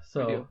 Yeah.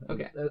 So We do.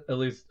 Okay. At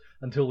least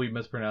until we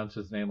mispronounced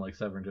his name like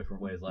 7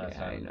 different ways last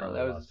Yeah, I time. know. Probably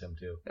That was- lost him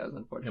too. That was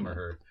unfortunate. Him or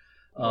her.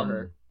 Or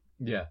her.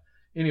 Yeah.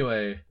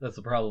 Anyway, that's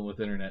the problem with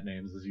internet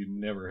names is you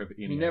never have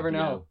any never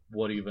idea know.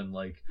 what even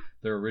like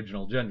their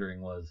original gendering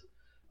was,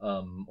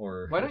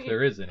 or Why don't if you-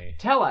 there is any.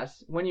 Tell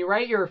us when you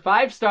write your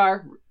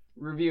 5-star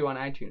review on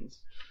iTunes.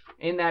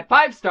 In that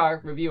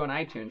 5-star review on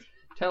iTunes,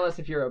 tell us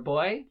if you're a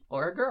boy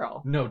or a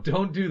girl. No,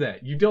 don't do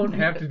that. You don't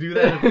have to do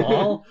that at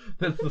all.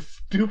 That's the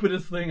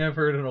stupidest thing I've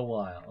heard in a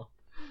while.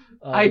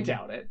 I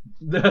doubt it.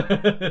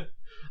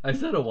 I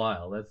said a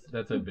while.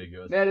 That's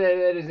ambiguous. That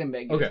is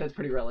ambiguous. Okay. That's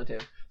pretty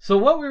relative. So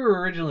what we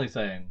were originally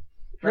saying,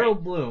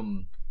 Harold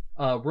Bloom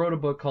wrote a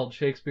book called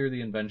Shakespeare: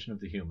 The Invention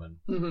of the Human.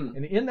 Mm-hmm.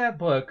 And in that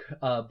book,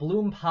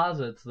 Bloom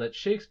posits that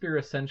Shakespeare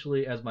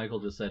essentially, as Michael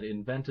just said,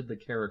 invented the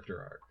character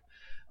arc.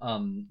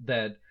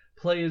 That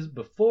plays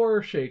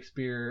before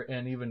Shakespeare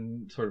and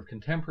even sort of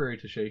contemporary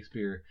to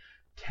Shakespeare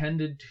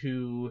tended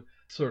to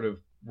sort of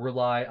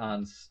rely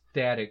on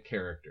static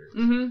characters.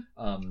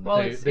 Mm-hmm.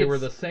 Well, They were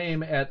the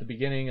same at the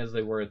beginning as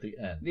they were at the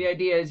end. The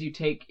idea is you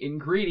take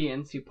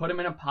ingredients, you put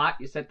them in a pot,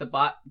 you set the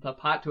pot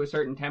to a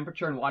certain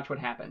temperature, and watch what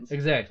happens.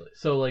 Exactly.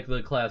 So, like,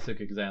 the classic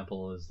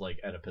example is,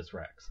 like, Oedipus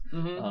Rex.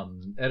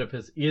 Mm-hmm.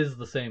 Oedipus is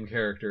the same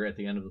character at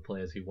the end of the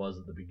play as he was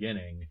at the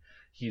beginning.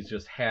 He's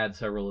just had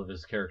several of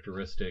his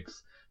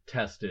characteristics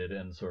tested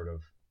and sort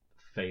of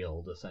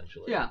failed,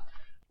 essentially. Yeah.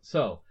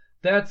 So,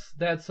 that's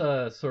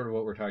sort of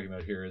what we're talking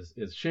about here is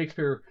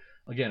Shakespeare,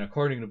 again,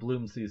 according to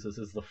Bloom's thesis,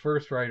 is the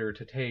first writer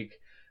to take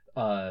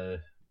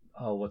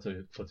what's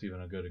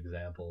even a good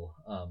example?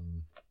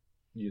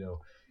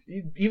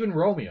 Even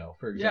Romeo,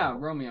 for example.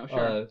 Yeah, Romeo,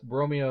 sure.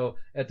 Romeo,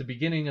 at the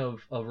beginning of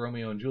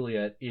Romeo and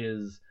Juliet,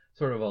 is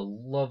sort of a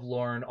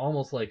lovelorn,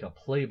 almost like a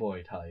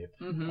playboy type,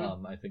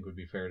 Mm-hmm. I think would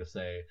be fair to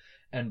say.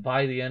 And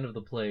by the end of the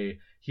play,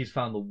 he's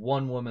found the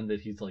one woman that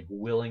he's, like,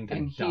 willing to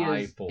And he die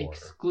is for.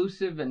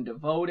 exclusive and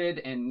devoted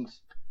and,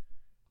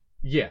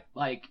 Yeah.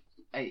 like,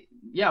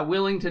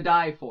 willing to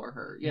die for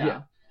her. Yeah.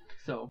 Yeah.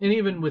 So. And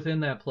even within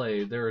that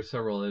play, there are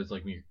several others,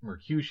 like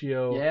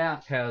Mercutio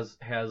Yeah. has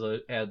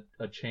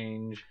a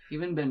change.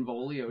 Even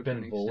Benvolio. To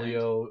an extent.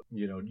 Benvolio,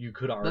 you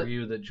could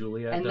argue that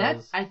Juliet And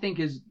does. that, I think,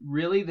 is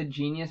really the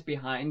genius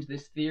behind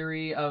this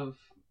theory of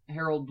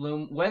Harold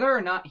Bloom. Whether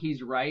or not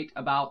he's right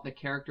about the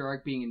character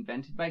arc being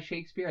invented by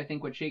Shakespeare, I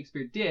think what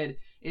Shakespeare did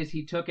is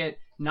he took it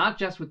not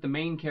just with the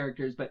main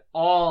characters, but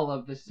all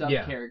of the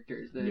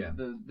sub-characters,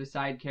 the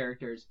side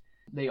characters.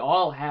 They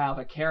all have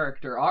a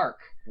character arc.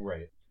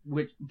 Right.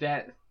 Which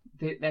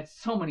that's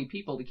so many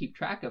people to keep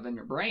track of in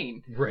your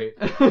brain. Right.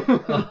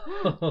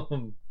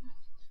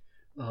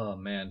 Oh,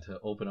 man, to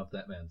open up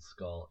that man's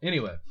skull.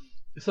 Anyway,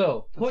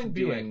 so, point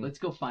being... Let's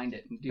go find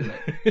it and do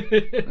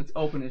it. Let's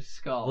open his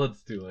skull.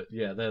 Let's do it.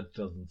 Yeah, that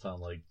doesn't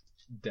sound like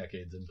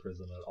decades in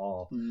prison at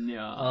all.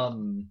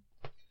 No.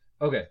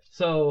 Okay,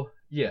 so,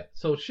 yeah.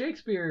 So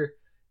Shakespeare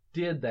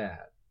did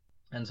that.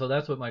 And so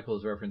that's what Michael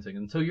is referencing.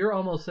 And so you're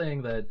almost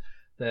saying that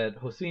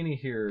Hosseini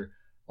here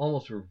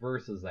almost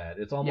reverses that.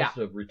 It's almost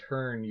a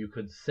return, you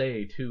could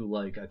say, to,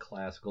 like, a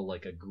classical,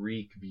 like a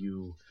Greek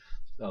view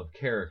of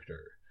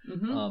character.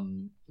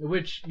 Mm-hmm.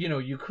 Which,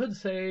 you could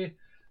say,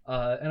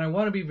 and I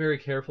want to be very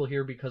careful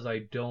here because I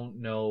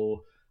don't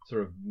know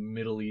sort of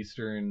Middle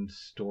Eastern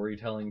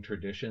storytelling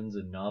traditions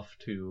enough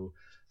to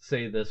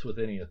say this with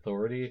any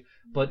authority,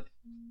 but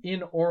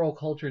in oral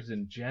cultures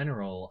in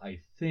general, I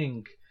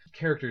think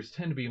characters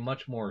tend to be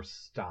much more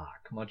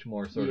stock, much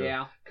more sort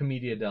of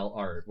commedia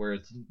dell'arte, where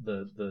it's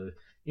the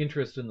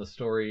interest in the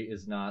story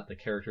is not the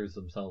characters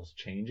themselves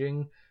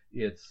changing,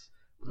 it's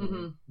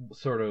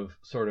sort of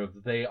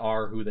they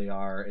are who they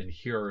are, and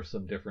here are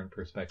some different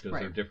perspectives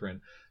or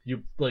different,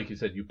 like you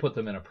said, you put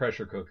them in a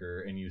pressure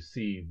cooker and you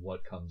see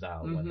what comes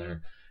out when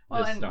they're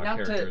and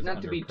characters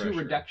not to be pressure. too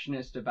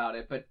reductionist about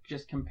it, but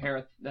just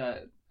compare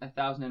the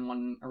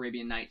 1001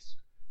 Arabian Nights.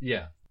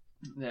 Yeah.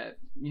 That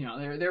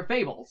they're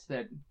fables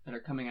that are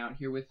coming out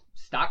here with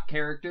stock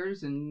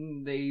characters,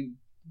 and they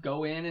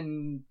go in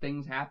and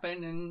things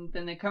happen and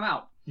then they come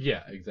out.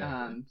 Yeah,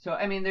 exactly. So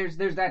I mean, there's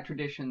that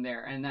tradition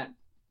there, and that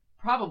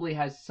probably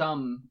has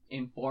some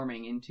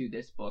informing into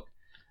this book.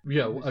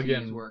 Yeah, Hosini's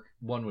again, work.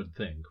 one would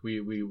think.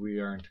 We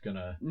aren't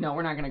gonna No,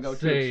 we're not going to go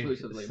too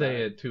exclusively.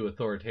 say it too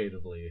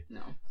authoritatively.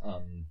 No.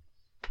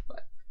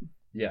 But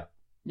yeah.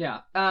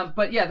 Yeah.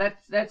 But yeah,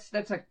 that's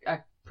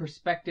a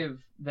perspective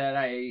that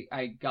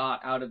I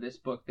got out of this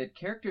book, that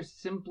characters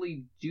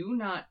simply do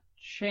not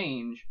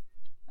change,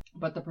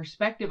 but the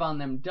perspective on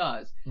them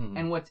does. Mhm.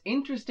 And what's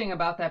interesting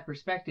about that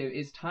perspective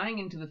is tying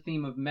into the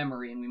theme of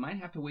memory, and we might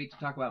have to wait to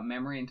talk about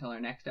memory until our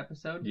next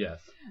episode.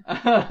 Yes.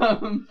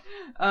 But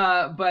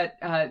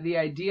the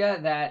idea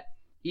that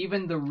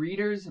even the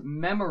reader's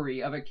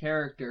memory of a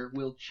character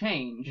will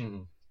change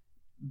Mhm.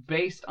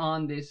 based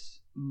on this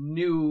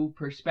new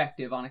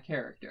perspective on a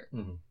character.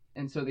 Mhm.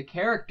 And so the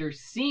character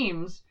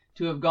seems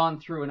to have gone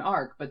through an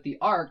arc, but the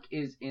arc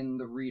is in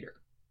the reader.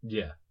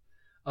 Yeah.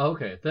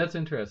 Okay, that's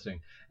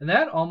interesting. And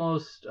that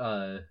almost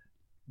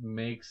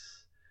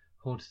makes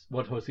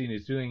what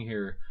Hosini's doing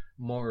here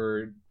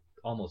more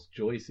almost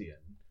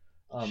Joycean.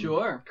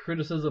 Sure.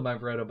 Criticism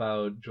I've read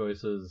about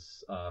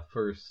Joyce's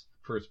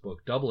first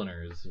book,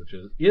 Dubliners, which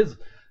is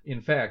in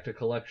fact a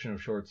collection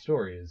of short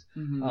stories.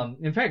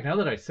 Mm-hmm. In fact, now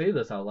that I say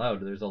this out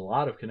loud, there's a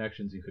lot of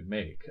connections you could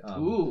make.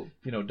 Ooh.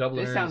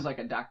 Dubliners. This sounds like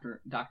a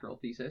doctoral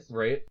thesis.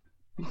 Right?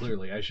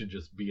 Clearly, I should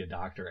just be a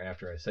doctor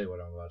after I say what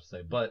I'm about to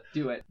say, but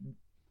Do it.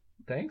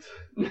 thanks.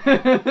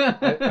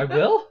 I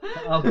will.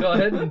 I'll go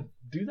ahead and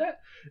do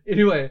that.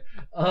 Anyway,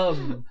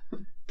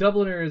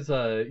 Dubliners,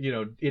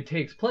 it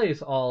takes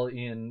place all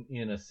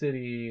in a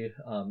city,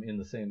 in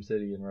the same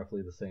city in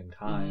roughly the same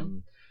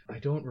time. Mm-hmm. I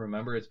don't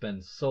remember. It's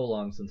been so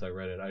long since I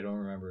read it. I don't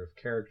remember if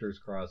characters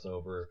cross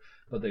over,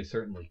 but they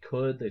certainly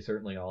could. They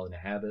certainly all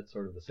inhabit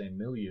sort of the same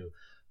milieu.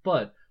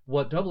 But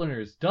what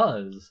Dubliners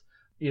does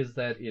is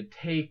that it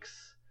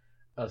takes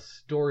a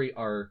story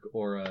arc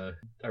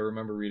I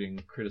remember reading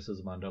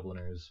criticism on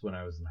Dubliners when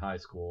I was in high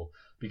school,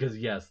 because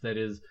yes, that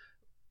is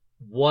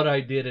what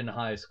I did in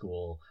high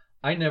school.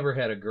 I never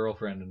had a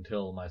girlfriend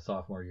until my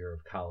sophomore year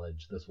of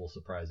college. This will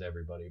surprise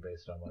everybody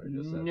based on what I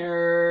just said.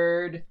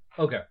 Nerd.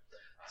 Okay.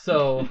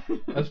 So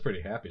I was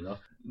pretty happy though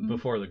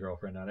before the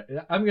girlfriend on it.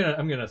 I'm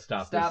gonna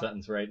stop this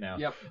sentence right now.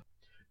 Yep.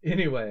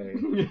 Anyway,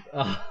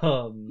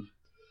 so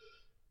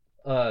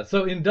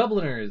in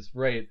Dubliners,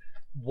 right,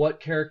 what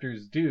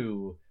characters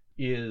do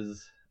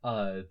is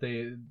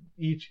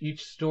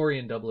each story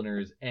in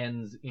Dubliners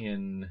ends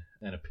in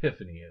an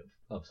epiphany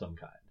of some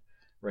kind,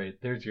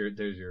 right? There's your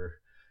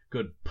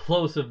good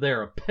plosive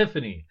there,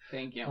 epiphany.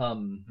 Thank you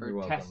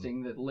for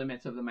testing the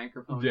limits of the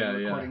microphone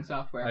and recording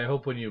software. I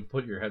hope when you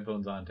put your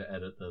headphones on to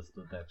edit this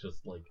that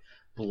just like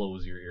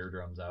blows your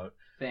eardrums out.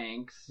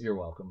 Thanks. You're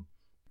welcome.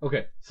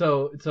 Okay,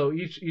 so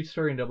each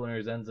story in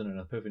Dubliners ends in an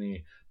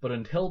epiphany, but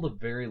until the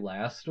very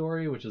last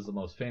story, which is the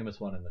most famous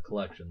one in the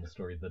collection, the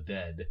story The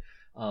Dead,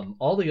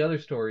 all the other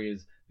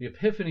stories, the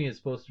epiphany is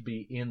supposed to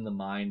be in the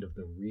mind of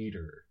the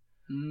reader.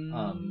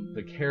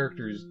 The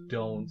characters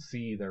don't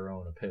see their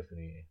own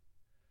epiphany.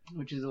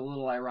 Which is a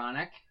little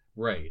ironic.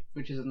 Right.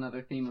 Which is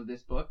another theme of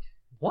this book.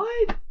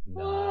 What?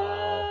 No.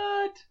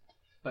 What?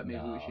 But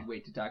maybe we should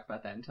wait to talk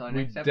about that until our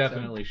next episode. We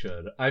definitely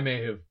should.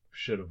 I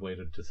should have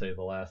waited to say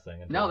the last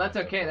thing. No, that's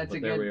okay. That's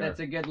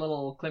a good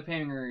little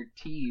cliffhanger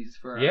tease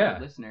for our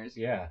listeners.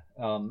 Yeah.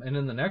 And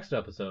in the next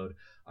episode,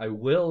 I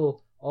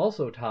will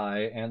also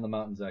tie And the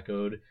Mountains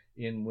Echoed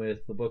in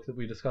with the book that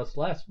we discussed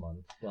last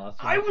month.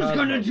 I was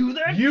gonna do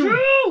that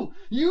too!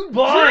 You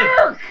jerk!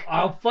 jerk!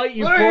 I'll fight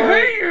you for it!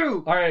 I hate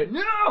you! Alright.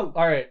 No!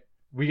 Alright.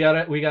 We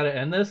gotta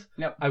end this.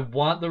 Yep. I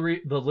want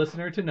the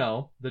listener to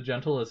know, the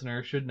gentle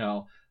listener should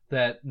know,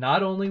 that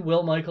not only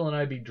will Michael and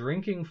I be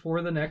drinking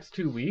for the next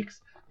 2 weeks,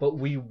 but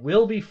we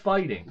will be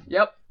fighting.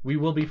 Yep. We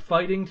will be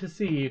fighting to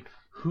see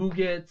who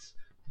gets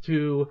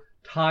to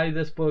tie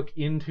this book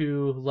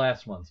into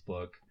last month's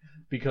book.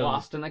 Because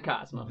Lost in the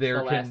Cosmos,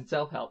 last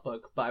self-help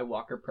book by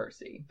Walker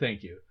Percy.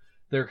 Thank you.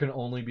 There can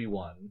only be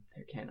one.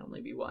 There can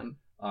only be one.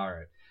 All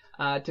right.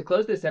 To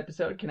close this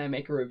episode, can I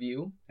make a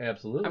review?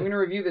 Absolutely. I'm going to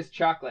review this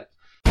chocolate.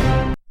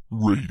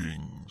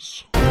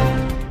 Ratings.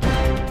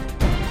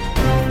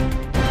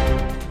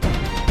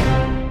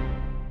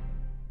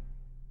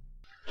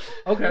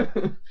 Okay.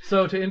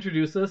 So to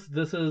introduce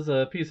this is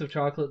a piece of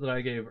chocolate that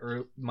I gave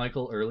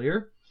Michael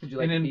earlier. Would you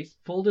like a piece?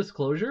 Full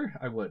disclosure,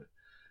 I would.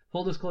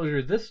 Full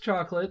disclosure, this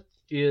chocolate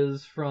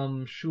is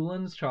from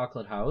Schulen's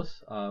Chocolate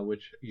House,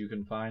 which you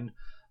can find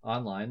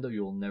online, though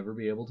you will never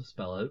be able to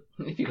spell it.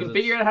 If you can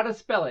figure out how to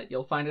spell it,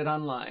 you'll find it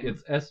online.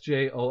 It's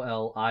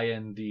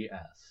Sjolinds.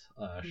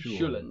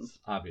 Schulen's.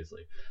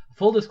 Obviously.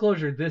 Full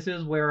disclosure, this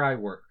is where I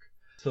work.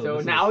 So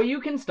now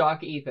you can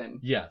stalk Ethan.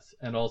 Yes,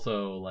 and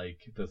also,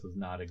 this is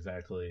not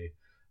exactly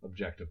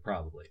objective,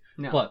 probably.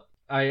 No. But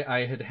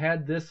I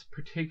had this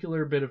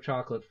particular bit of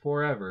chocolate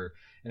forever,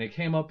 and it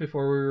came up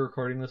before we were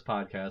recording this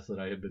podcast that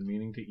I had been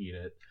meaning to eat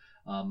it.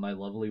 My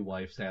lovely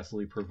wife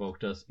sassily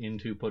provoked us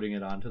into putting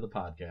it onto the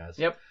podcast.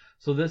 Yep.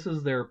 So this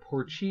is their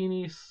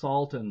Porcini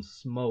Salt and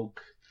Smoke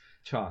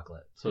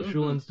chocolate. So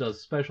Schulen's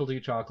does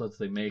specialty chocolates.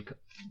 They make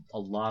a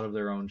lot of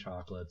their own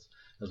chocolates,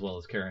 as well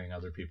as carrying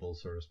other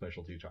people's sort of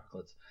specialty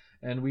chocolates.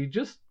 And we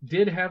just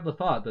did have the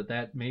thought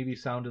that maybe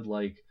sounded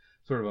like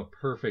sort of a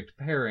perfect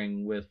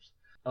pairing with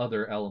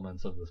other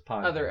elements of this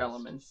podcast. Other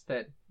elements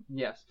that,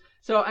 yes.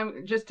 So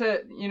I'm just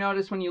to, you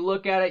notice when you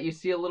look at it, you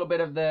see a little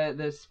bit of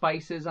the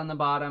spices on the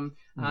bottom.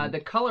 The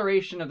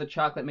coloration of the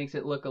chocolate makes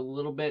it look a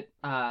little bit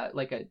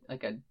like a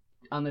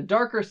on the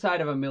darker side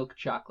of a milk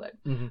chocolate,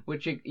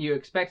 which you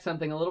expect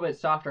something a little bit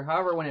softer.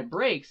 However, when it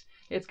breaks,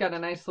 it's got a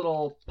nice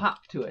little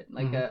pop to it,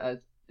 like a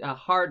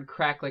hard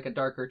crack, like a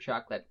darker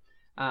chocolate.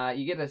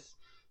 You get a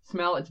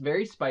smell. It's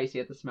very spicy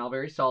at the smell,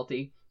 very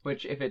salty.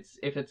 Which if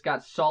it's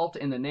got salt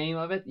in the name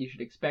of it, you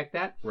should expect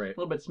that. Right. A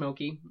little bit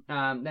smoky.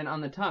 Then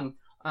on the tongue,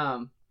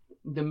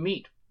 the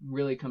meat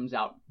really comes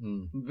out.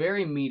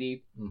 Very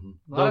meaty. A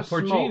lot of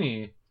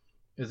porcini smoke.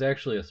 is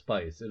actually a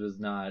spice. It is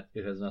not.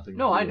 It has nothing.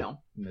 No, to do I with know.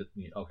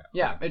 Meat. Okay.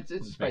 Yeah, it's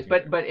a spice,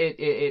 but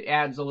it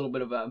adds a little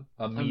bit of a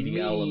meaty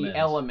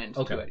element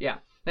to it. Yeah.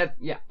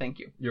 Thank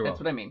you. You're That's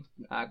welcome. what I mean.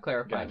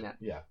 Clarifying that.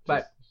 Yeah.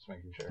 But just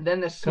making sure.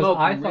 Then the smoke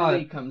I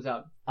really thought- comes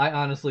out. I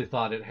honestly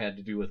thought it had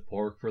to do with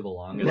pork for the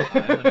longest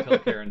time until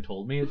Karen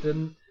told me it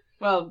didn't.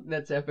 Well,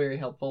 that's a very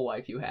helpful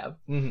wife you have.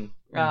 And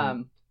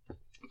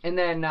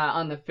then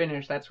on the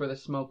finish, that's where the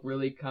smoke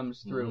really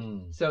comes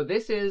through. So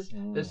this is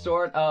the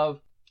sort of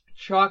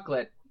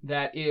chocolate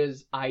that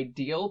is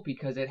ideal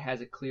because it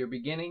has a clear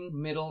beginning,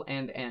 middle,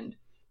 and end.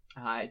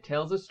 It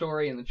tells a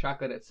story in the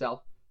chocolate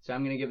itself. So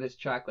I'm going to give this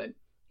chocolate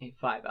a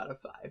 5 out of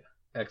 5.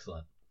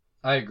 Excellent.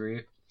 I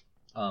agree.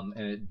 And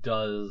it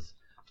does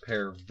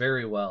pair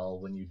very well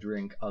when you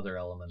drink other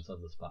elements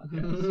of this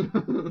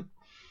podcast.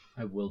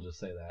 I will just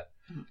say that.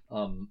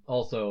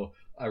 Also,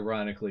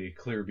 ironically,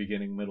 clear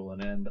beginning, middle,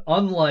 and end.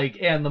 Unlike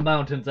And the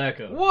Mountains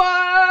Echo.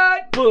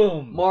 What?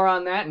 Boom! More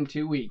on that in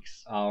 2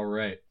 weeks. All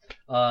right.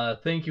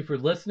 Thank you for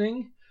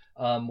listening.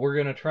 We're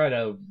going to try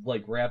to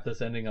wrap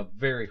this ending up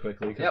very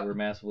quickly because we're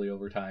massively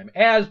over time.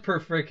 As per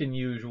frickin'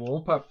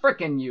 usual.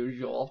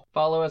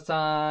 Follow us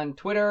on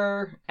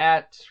Twitter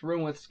at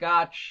Room with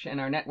Scotch and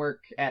our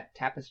network at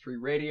Tapestry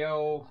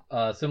Radio.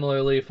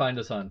 Similarly, find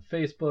us on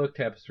Facebook,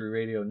 Tapestry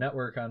Radio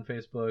Network on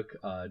Facebook.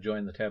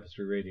 Join the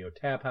Tapestry Radio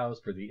Tap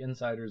House for the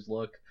insider's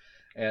look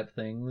at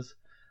things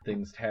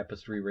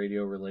Tapestry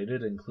Radio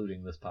related,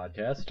 including this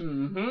podcast.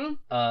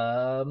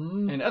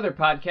 And other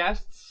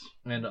podcasts.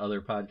 And other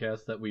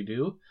podcasts that we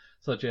do,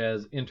 such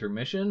as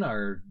Intermission,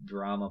 our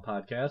drama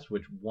podcast,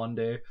 which one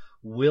day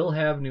will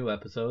have new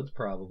episodes,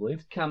 probably.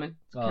 It's coming.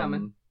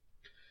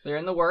 They're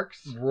in the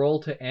works.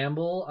 Roll to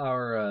Amble,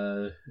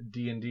 our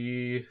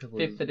D&D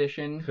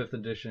 5th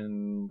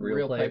edition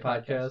Real Play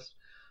podcast.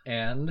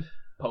 And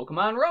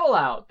Pokemon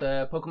Rollout,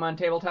 the Pokemon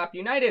Tabletop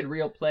United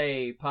Real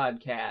Play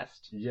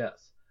podcast.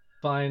 Yes.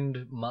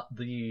 Find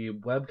the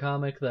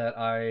webcomic that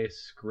I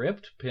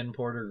script, Pin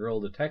Porter Girl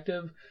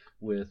Detective,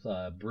 with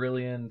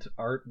brilliant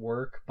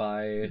artwork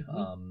by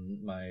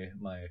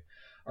my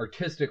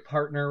artistic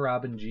partner,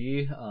 Robin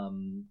G.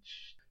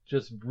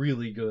 Just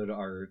really good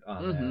art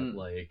on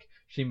that.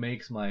 She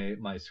makes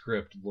my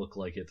script look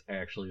like it's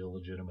actually a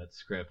legitimate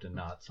script and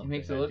not something. It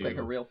makes it look like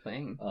a real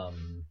thing.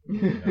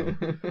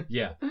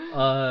 Yeah.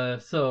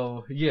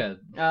 So yeah.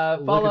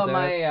 Follow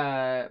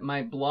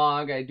my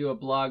blog. I do a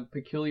blog,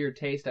 Peculiar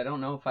Taste. I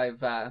don't know if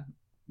I've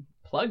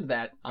plugged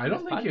that on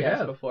this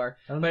podcast before.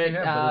 I don't think you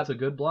have, but it's a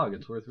good blog.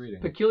 It's worth reading.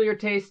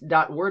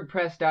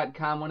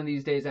 Peculiartaste.wordpress.com. One of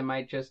these days I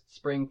might just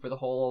spring for the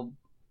whole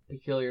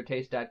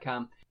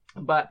peculiartaste.com.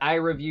 But I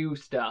review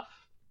stuff.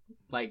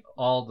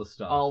 All the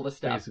stuff.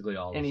 Basically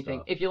all the anything.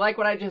 stuff. If you like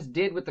what I just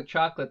did with the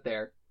chocolate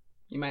there,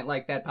 you might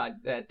like that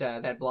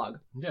blog.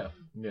 Yeah.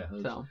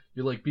 So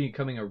you're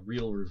becoming a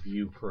real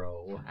review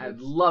pro. I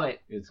love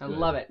it. I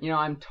love it.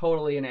 I'm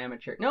totally an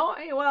amateur. No,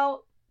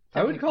 well,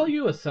 I would call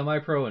you a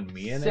semi-pro and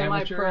me an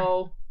amateur.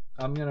 Semi-pro.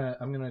 I'm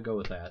gonna go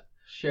with that.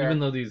 Sure. Even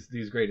though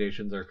these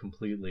gradations are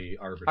completely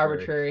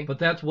arbitrary. But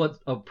that's what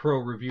a pro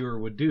reviewer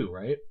would do,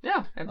 right?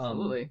 Yeah,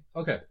 absolutely.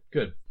 Okay,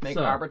 good. Make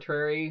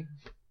arbitrary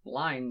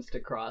lines to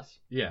cross.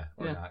 Yeah,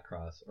 or not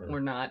cross.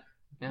 Or not.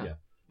 Yeah. Anyway.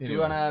 Do you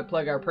want to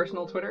plug our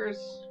personal Twitters?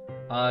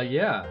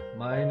 Yeah.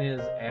 Mine is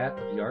at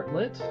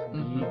Yartlet,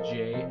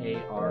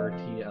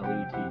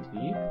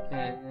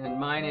 EJARTLETT. And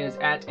mine is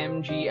at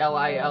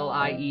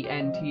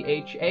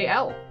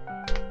MGLILIENTHAL.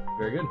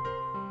 Very good.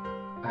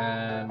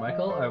 And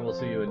Michael, I will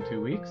see you in 2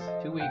 weeks.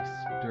 2 weeks.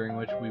 During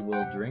which we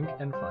will drink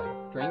and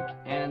fight. Drink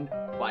and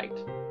fight.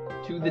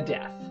 To the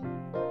death.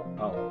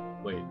 Oh,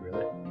 wait,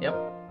 really? Yep.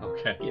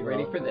 Okay. Get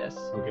ready for this.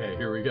 Okay,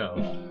 here we go.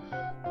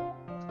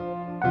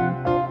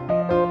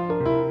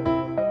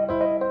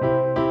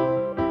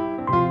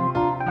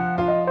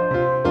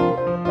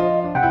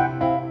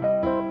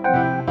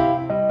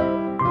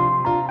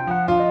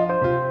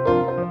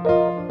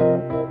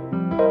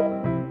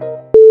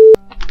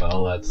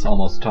 Well, that's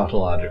almost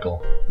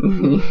tautological.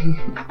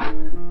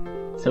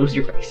 So's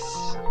your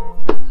face.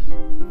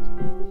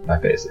 My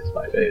face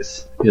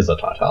is a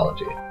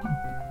tautology.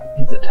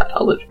 It's a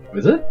tautology.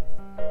 Is it?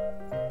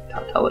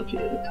 Tautology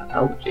is a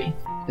tautology.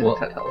 Well,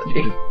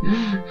 tautology.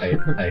 I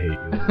hate you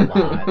a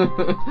lot. I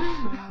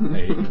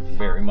hate you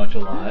very much a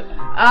lot.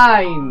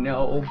 I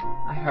know.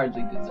 I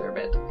hardly deserve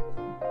it.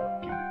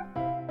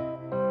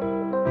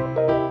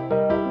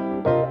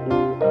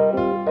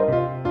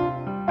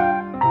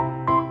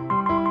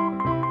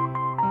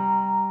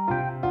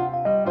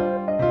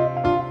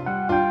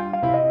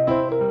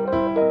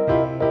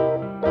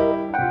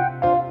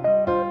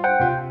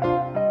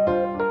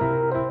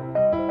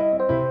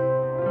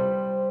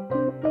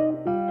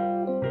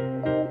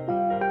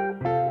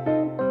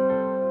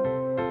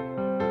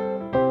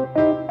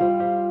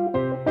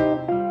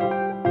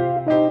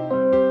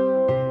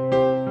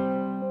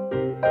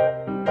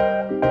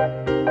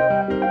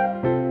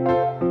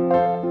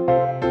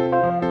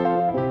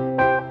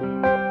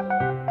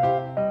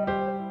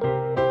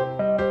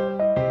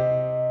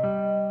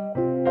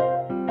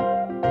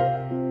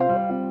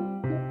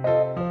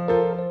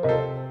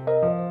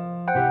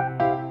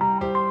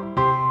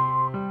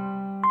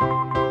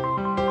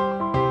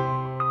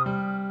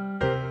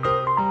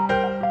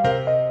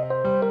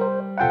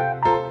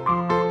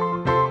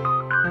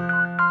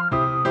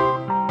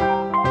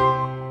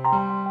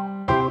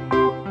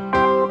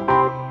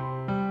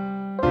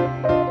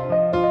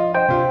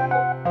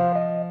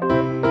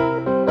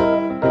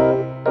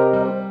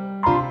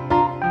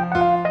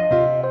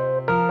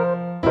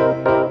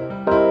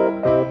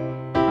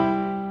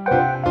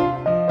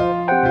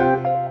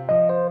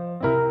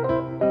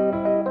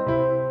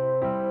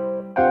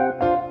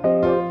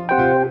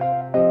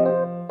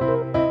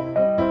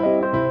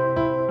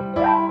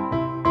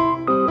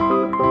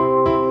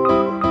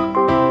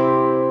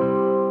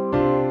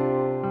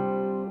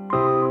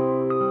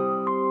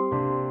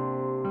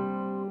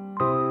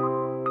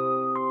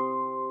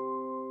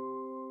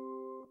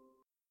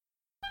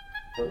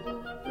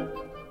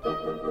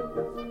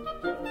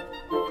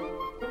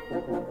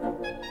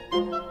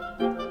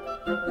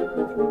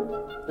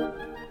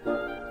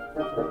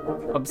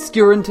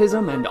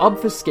 Obscurantism and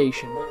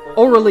obfuscation.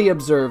 Orally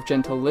observe,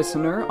 gentle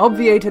listener,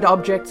 obviated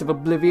objects of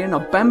oblivion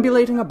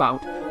obambulating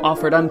about,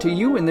 offered unto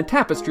you in the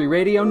Tapestry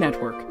Radio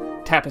Network.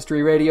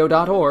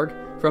 TapestryRadio.org,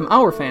 from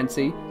our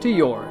fancy to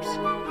yours.